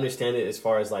 like, I understand it as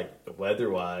far as, like,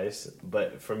 weather-wise,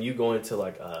 but from you going to,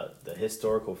 like, the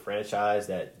historical franchise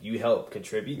that you helped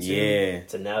contribute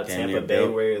to now Tampa Bay,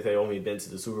 where they only been to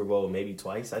the Super Bowl maybe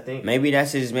twice, I think. Maybe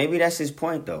that's his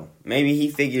point, though. Maybe he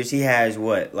figures he has,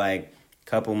 what, like, a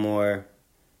couple more,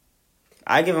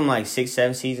 I give him, like,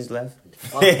 6-7 seasons left.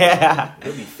 Yeah,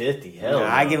 it'll be 50. Hell,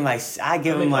 nah, I give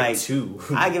him like 2.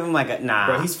 I give him like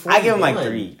Bro, he's I give him like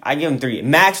 3. I give him 3,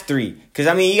 max 3. Because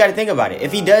I mean, you got to think about it.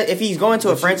 If he's going to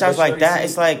a franchise like that,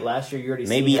 it's like last year you already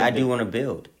maybe I do want to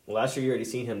build. Last year you already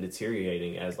seen him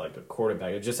deteriorating as like a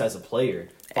quarterback, or just as a player.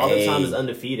 Father Time is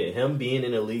undefeated. Him being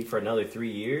in the league for another 3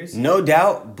 years, no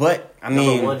doubt. But I mean,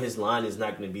 number one, his line is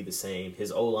not going to be the same.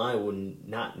 His O line will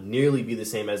not nearly be the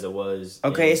same as it was.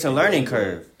 Okay, it's a learning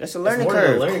curve. That's a learning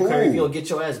curve. Cool. Curve. You gonna get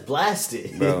your ass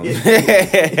blasted, bro. He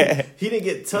didn't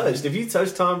get touched. If you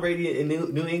touch Tom Brady in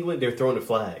New England, they're throwing a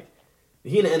flag.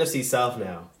 He in the NFC South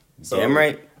now. So, damn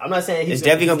right. I'm not saying it's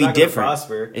definitely gonna be different.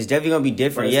 Prosper, it's definitely gonna be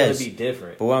different. It's yes, gonna be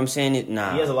different. But what I'm saying is,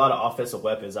 nah. He has a lot of offensive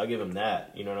weapons. I'll give him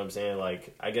that. You know what I'm saying?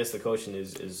 Like, I guess the coaching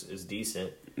is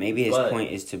decent. Maybe his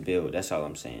point is to build. That's all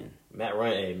I'm saying. Matt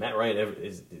Ryan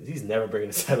he's never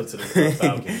bringing the title to the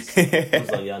Falcons. I'm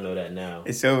just letting y'all know that now.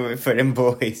 It's over for them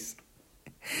boys.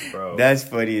 Bro, that's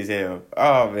funny as hell.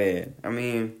 Oh man, I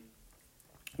mean,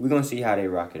 we're gonna see how they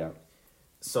rock it out.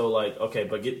 So, like, okay,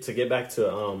 but to get back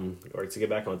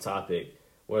on topic,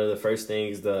 one of the first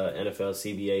things the NFL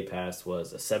CBA passed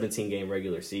was a 17-game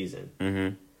regular season.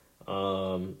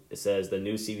 Mm-hmm. It says the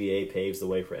new CBA paves the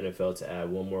way for NFL to add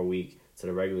one more week to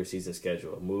the regular season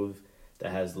schedule, a move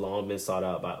that has long been sought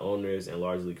out by owners and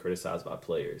largely criticized by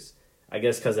players. I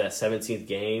guess because that 17th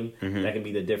game, that can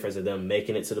be the difference of them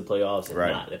making it to the playoffs and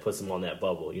not. It puts them on that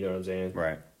bubble. You know what I'm saying?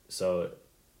 Right. So,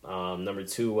 number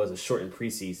 2 was a shortened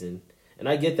preseason. And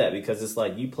I get that because it's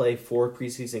like you play 4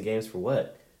 preseason games for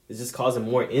what? It's just causing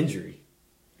more injury.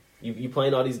 You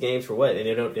playing all these games for what? And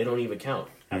they don't even count.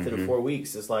 After the 4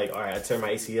 weeks, it's like, all right, I turned my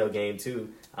ACL game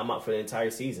too. I'm out for the entire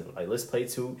season. Like, let's play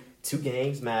two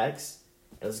games max,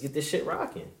 and let's get this shit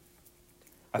rocking.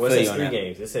 It says 3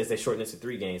 games. It says they shortened it to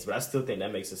 3 games, but I still think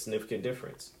that makes a significant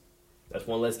difference. That's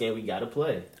one less game we got to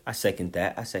play. I second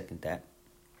that.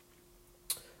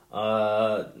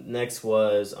 Next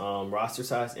was roster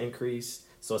size increase.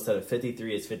 So instead of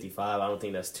 53, it's 55. I don't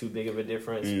think that's too big of a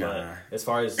difference. Nah. But as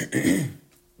far as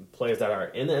players that are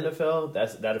in the NFL,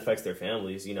 that affects their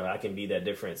families. You know, I can be that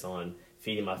difference on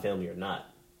feeding my family or not.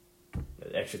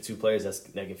 The extra 2 players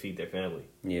that can feed their family.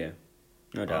 Yeah,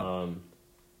 no doubt.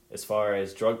 As far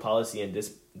as drug policy and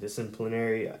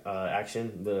disciplinary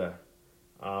action, the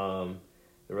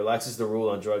relaxes the rule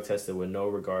on drug testing with no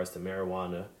regards to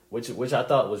marijuana, which I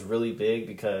thought was really big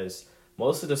because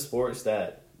most of the sports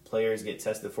that players get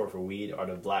tested for weed are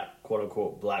the black, quote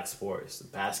unquote, black sports,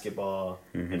 basketball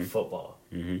and football.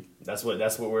 Mm-hmm. That's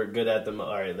what we're good at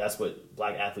or that's what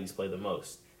black athletes play the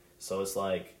most. So it's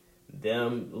like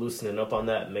them loosening up on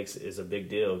that is a big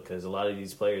deal because a lot of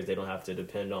these players, they don't have to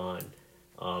depend on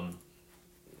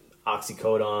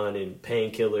oxycodone and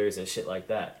painkillers and shit like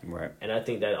that. Right. And I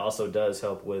think that also does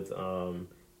help with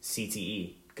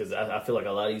CTE. Because I feel like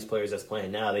a lot of these players that's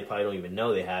playing now, they probably don't even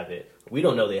know they have it. We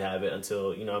don't know they have it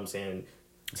until, you know what I'm saying,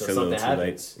 until something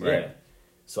happens. Right. Yeah.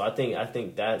 So I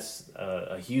think that's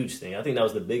a huge thing. I think that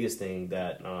was the biggest thing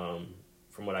that,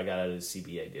 from what I got out of the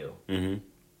CBA deal.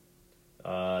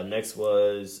 Mm-hmm. Next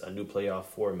was a new playoff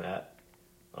format.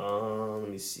 Let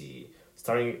me see.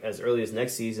 Starting as early as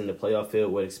next season, the playoff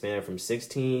field would expand from 6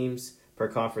 teams per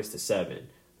conference to 7,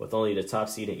 with only the top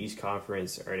seed in each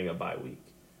conference earning a bye week.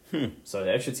 So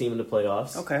the extra team in the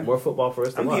playoffs. Okay. More football for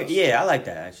us to watch. Yeah, I like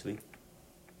that actually.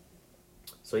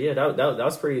 So yeah, that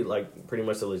was pretty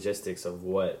much the logistics of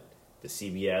what the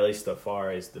CBA, at least so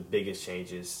far as the biggest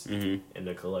changes in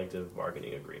the collective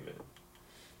bargaining agreement.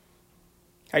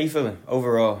 How you feeling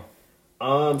overall?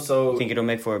 So think it'll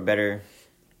make for a better.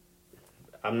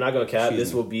 I'm not gonna cap.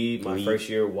 This will be my first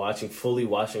year fully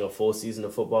watching a full season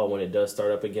of football when it does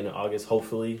start up again in August.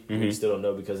 Hopefully, we still don't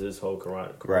know because of this whole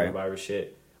coronavirus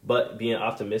shit. But being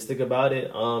optimistic about it,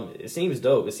 it seems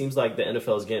dope. It seems like the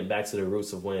NFL is getting back to the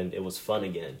roots of when it was fun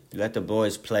again. Let the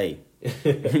boys play.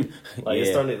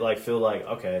 It's starting to feel like,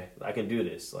 okay, I can do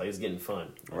this. Like it's getting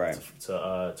fun, right?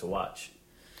 To watch.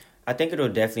 I think it'll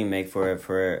definitely make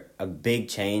for a big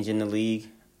change in the league.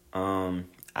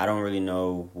 I don't really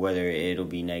know whether it'll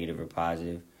be negative or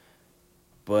positive,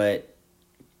 but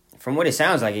from what it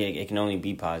sounds like, it can only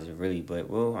be positive, really. But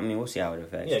we'll see how it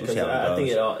affects. Yeah, because I think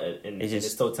in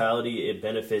its totality, it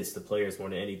benefits the players more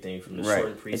than anything from the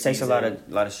shortened preseason. It takes a lot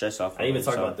of stress off. I even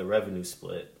talk about the revenue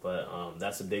split, but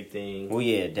that's a big thing. Well,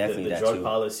 yeah, definitely the drug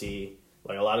policy.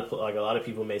 Like a lot of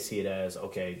people may see it as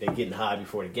okay, they're getting high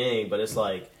before the game, but it's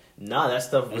like. Nah, that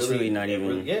stuff it's really not even.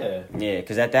 Really, yeah. Yeah,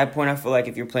 because at that point, I feel like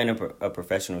if you're playing a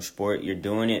professional sport, you're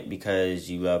doing it because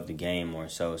you love the game more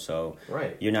so. So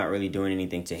right. You're not really doing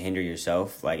anything to hinder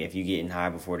yourself. Like if you're getting high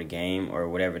before the game or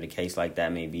whatever the case like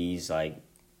that may be, it's like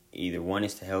either one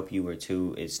is to help you or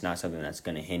two, it's not something that's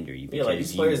going to hinder you. Yeah, like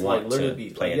these players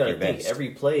literally play at their best. Every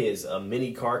play is a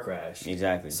mini car crash.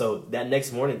 Exactly. So that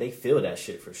next morning, they feel that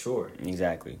shit for sure.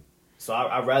 Exactly. So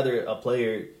I'd rather a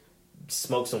player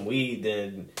smoke some weed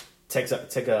than take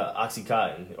a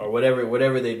Oxycontin or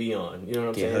whatever they be on. You know what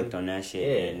I'm saying? Get hooked on that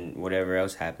shit and whatever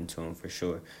else happened to him for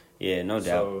sure. Yeah, no doubt.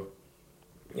 So,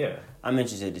 yeah. I'm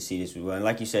interested to see this as well. And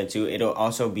like you said, too, it'll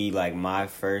also be like my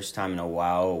first time in a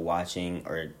while watching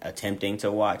or attempting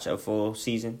to watch a full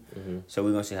season. Mm-hmm. So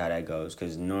we're going to see how that goes.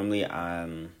 Because normally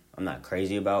I'm not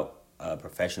crazy about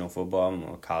professional football. I'm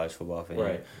a college football fan.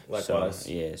 Right. Likewise.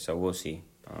 So, so we'll see.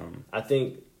 I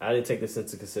think I didn't take this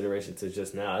into consideration till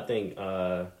just now. I think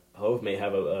Hove may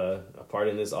have a part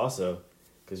in this also.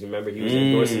 Because remember, he was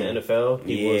endorsing the NFL.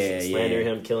 People was slandering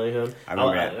him, killing him. I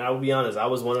remember that. And I will be honest, I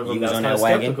was one of them that was kind of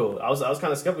skeptical. I was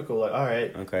kind of skeptical. Like, all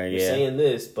right, you're saying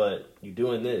this, but you're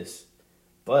doing this.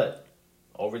 But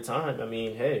over time, I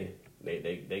mean, hey,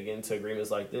 they get into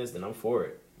agreements like this, then I'm for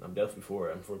it. I'm definitely for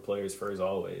it. I'm for players first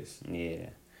always. Yeah. You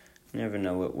never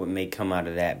know what may come out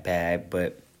of that bad,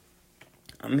 but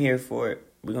I'm here for it.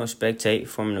 We're going to spectate,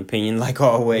 form an opinion like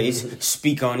always.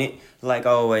 Speak on it like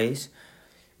always.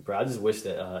 Bro, I just wish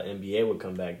that NBA would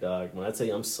come back, dog. When I tell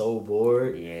you I'm so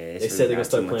bored, they said they're going to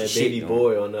start playing Baby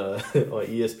Boy on on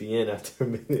ESPN after a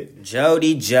minute.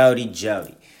 Jody. Yeah,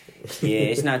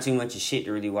 it's not too much of shit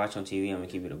to really watch on TV. I'm going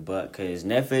to keep it a buck because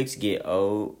Netflix get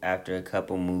old after a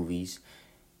couple movies.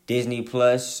 Disney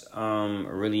Plus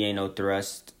really ain't no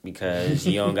thrust because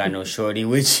you don't got no shorty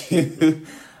with you.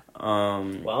 Well,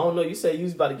 I don't know. You said you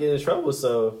was about to get in trouble,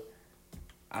 so...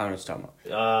 I don't know what you're talking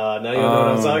about. Now you know what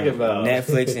I'm talking about.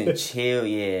 Netflix and chill,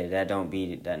 that don't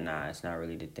be that. Nah, it's not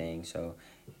really the thing. So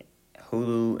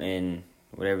Hulu and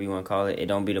whatever you want to call it, it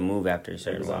don't be the move after a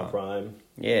certain while. Amazon Prime.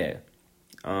 Yeah.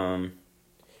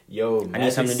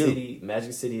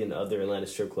 Magic City and other Atlanta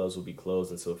strip clubs will be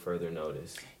closed until further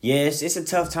notice. Yes, it's a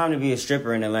tough time to be a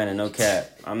stripper in Atlanta, no cap.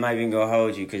 I'm not even gonna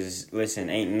hold you because listen,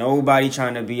 ain't nobody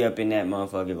trying to be up in that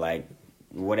motherfucker like.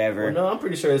 Whatever. Well, no, I'm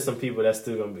pretty sure there's some people that's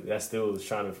still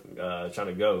trying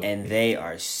to go, and they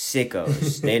are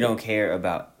sickos. They don't care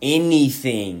about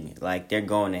anything. Like they're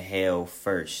going to hell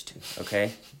first.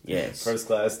 Okay, yes, first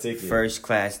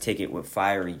class ticket with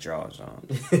fiery draws on.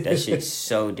 That shit's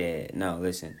so dead. No,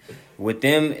 listen, With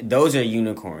them, those are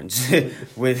unicorns.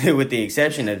 with the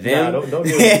exception of them. Nah, don't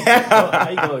give them, how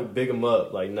you gonna big them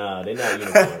up? Like, nah, they're not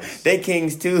unicorns. They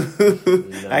kings too.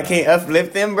 Nah. I can't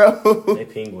uplift them, bro. They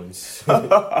penguins.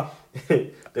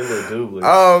 They little dooblers.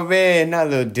 Oh man, not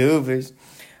little doobers.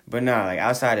 But nah, like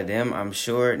outside of them, I'm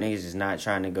sure niggas is not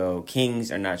trying to go.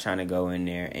 Kings are not trying to go in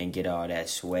there and get all that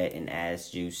sweat and ass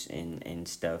juice and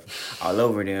stuff all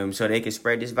over them so they can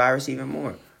spread this virus even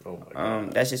more. Oh my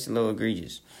God. That's just a little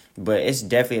egregious. But it's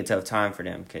definitely a tough time for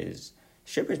them because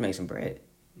strippers make some bread.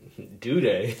 Do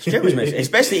they? Strippers make,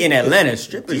 especially in Atlanta,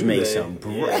 strippers make some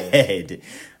bread.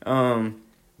 Yeah.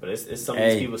 But it's some of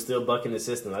these people still bucking the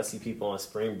system. I see people on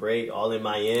spring break, all in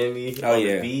Miami, on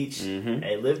the beach. Mm-hmm.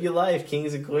 Hey, live your life,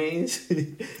 kings and queens.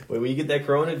 When you get that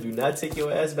corona, do not take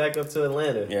your ass back up to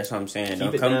Atlanta. Yeah, that's what I'm saying. Keep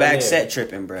Don't it come down back there. set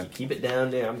tripping, bro. Keep it down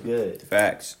there. I'm good.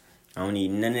 Facts. I don't need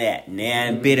none of that.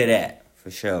 Nan bit of that, for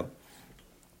sure.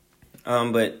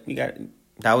 But you got...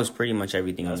 That was pretty much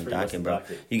everything on the docket, bro.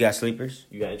 You got sleepers?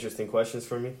 You got interesting questions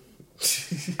for me?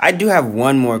 I do have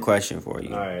one more question for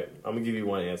you. All right. I'm going to give you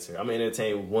one answer. I'm going to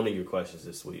entertain one of your questions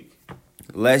this week.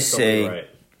 Let's say,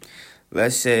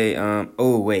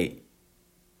 oh, wait.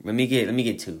 Let me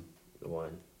get two.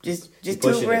 One. Just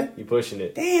two, bro? You pushing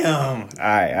it. Damn. All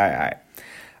right.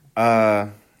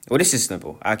 Well, this is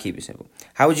simple. I'll keep it simple.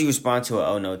 How would you respond to an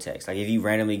oh no text? Like if you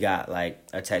randomly got like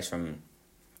a text from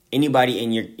anybody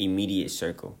in your immediate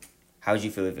circle, how would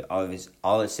you feel if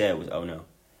all it said was oh no?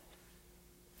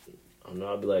 Oh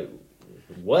no, I'd be like,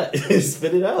 what?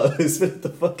 Spit it out. Spit it the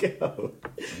fuck out.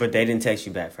 But they didn't text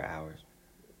you back for hours.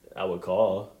 I would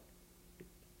call.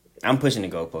 I'm pushing the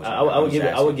goalpost. I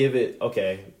would give it.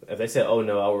 Okay, if they said oh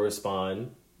no, I would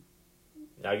respond.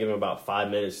 I'll give them about 5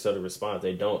 minutes or so to respond. If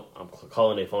they don't, I'm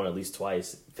calling their phone at least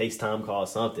twice. FaceTime call,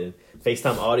 something.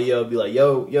 FaceTime audio, be like,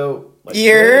 yo. Like,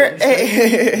 yeah,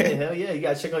 hell yeah, you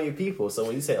gotta check on your people. So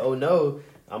when you say, oh no,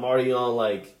 I'm already on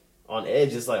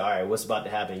edge. It's like, all right, what's about to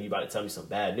happen? You about to tell me some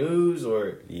bad news?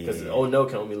 Or, because oh no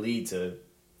can only lead to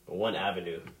one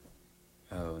avenue.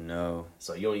 Oh no.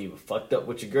 So you don't even fucked up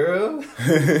with your girl?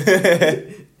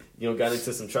 You don't got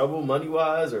into some trouble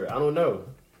money-wise? Or I don't know.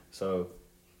 So...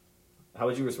 How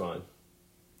would you respond?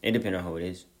 It depends on who it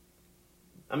is.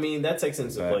 I mean, that takes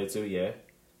into play too, yeah.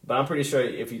 But I'm pretty sure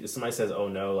if somebody says, oh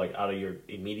no, like out of your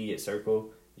immediate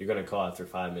circle, you're going to call after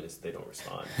 5 minutes if they don't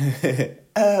respond.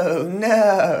 Oh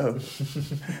no.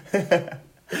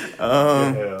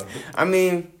 Yeah. I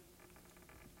mean,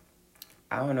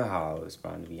 I don't know how I would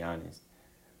respond, to be honest.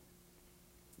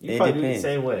 You probably do the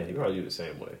same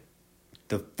way.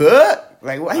 The fuck?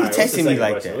 Like, why are you right, texting me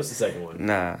like question? that? What's the second one?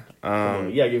 Nah. You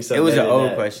gotta give me something. It was an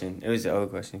old that. question. It was an old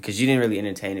question. Because you didn't really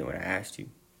entertain it when I asked you.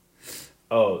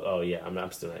 Oh yeah.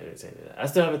 I'm still not entertaining that. I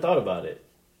still haven't thought about it.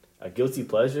 A guilty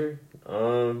pleasure?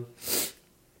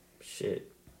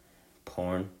 Shit.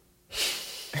 Porn.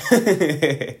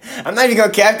 I'm not even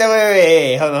gonna cap that.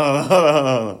 Wait. Hold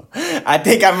on. I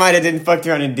think I might have didn't fucked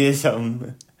around and did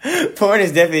something. Porn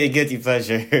is definitely a guilty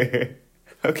pleasure.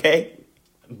 Okay?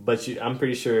 But I'm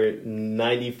pretty sure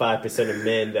 95% of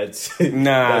men that's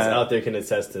out there can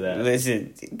attest to that.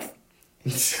 Listen.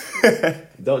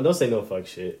 Don't say no fuck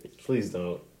shit. Please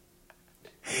don't.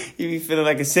 You be feeling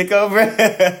like a sicko, bro?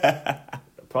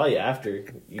 Probably after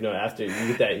you get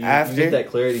that you get that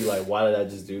clarity, like, why did I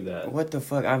just do that? What the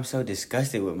fuck? I'm so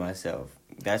disgusted with myself.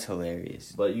 That's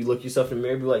hilarious. But you look yourself in the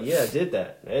mirror and be like, yeah, I did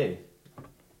that. Hey.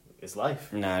 It's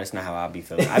life. Nah, that's not how I be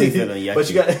feeling. I be feeling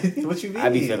yucky. What you mean? I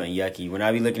be feeling yucky when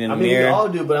I be looking in the we mirror. all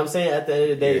do, but I'm saying at the end of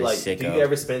the day, like, sicko. do you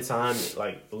ever spend time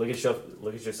like look at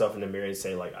yourself in the mirror and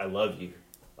say like, I love you,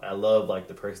 I love like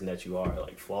the person that you are,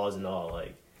 like flaws and all,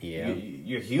 like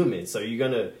you're human, so you're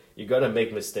gonna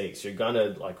make mistakes, you're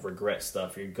gonna like regret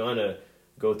stuff, you're gonna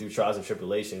go through trials and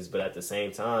tribulations, but at the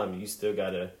same time, you still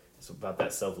gotta. It's about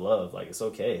that self love. Like it's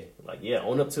okay. Like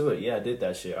own up to it. Yeah, I did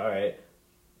that shit. All right.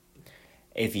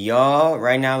 If y'all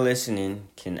right now listening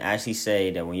can actually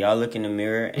say that when y'all look in the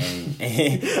mirror and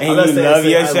you love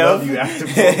yourself, I love you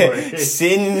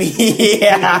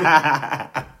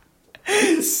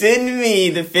send me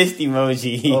the fist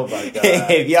emoji. Oh my God.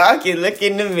 If y'all can look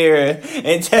in the mirror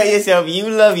and tell yourself you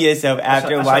love yourself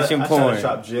after watching porn. I try to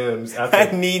drop gems after,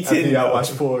 I need to know. I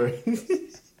watch porn.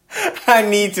 I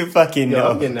need to fucking know.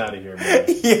 I'm getting out of here, man.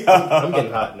 I'm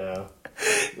getting hot now.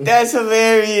 That's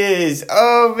hilarious.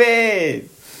 Oh, man.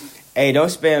 Hey, don't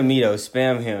spam me, though.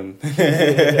 Spam him.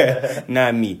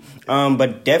 Not me.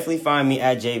 But definitely find me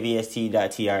at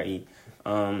jvst.tre.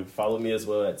 Follow me as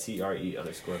well at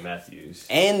TRE_Matthews.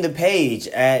 And the page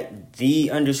at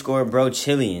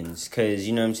 _BroChillians. Because,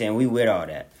 you know what I'm saying, we with all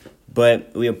that.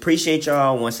 But we appreciate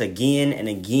y'all once again and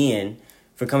again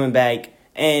for coming back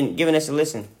and giving us a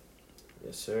listen.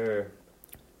 Yes, sir.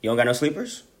 You don't got no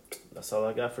sleepers? That's all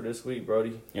I got for this week, Brody.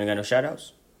 You don't got no shout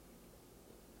outs?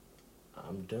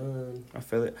 I'm done. I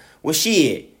feel it. Well,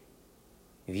 shit.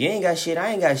 If you ain't got shit,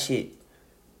 I ain't got shit.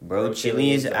 Bro,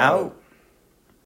 Chili is out.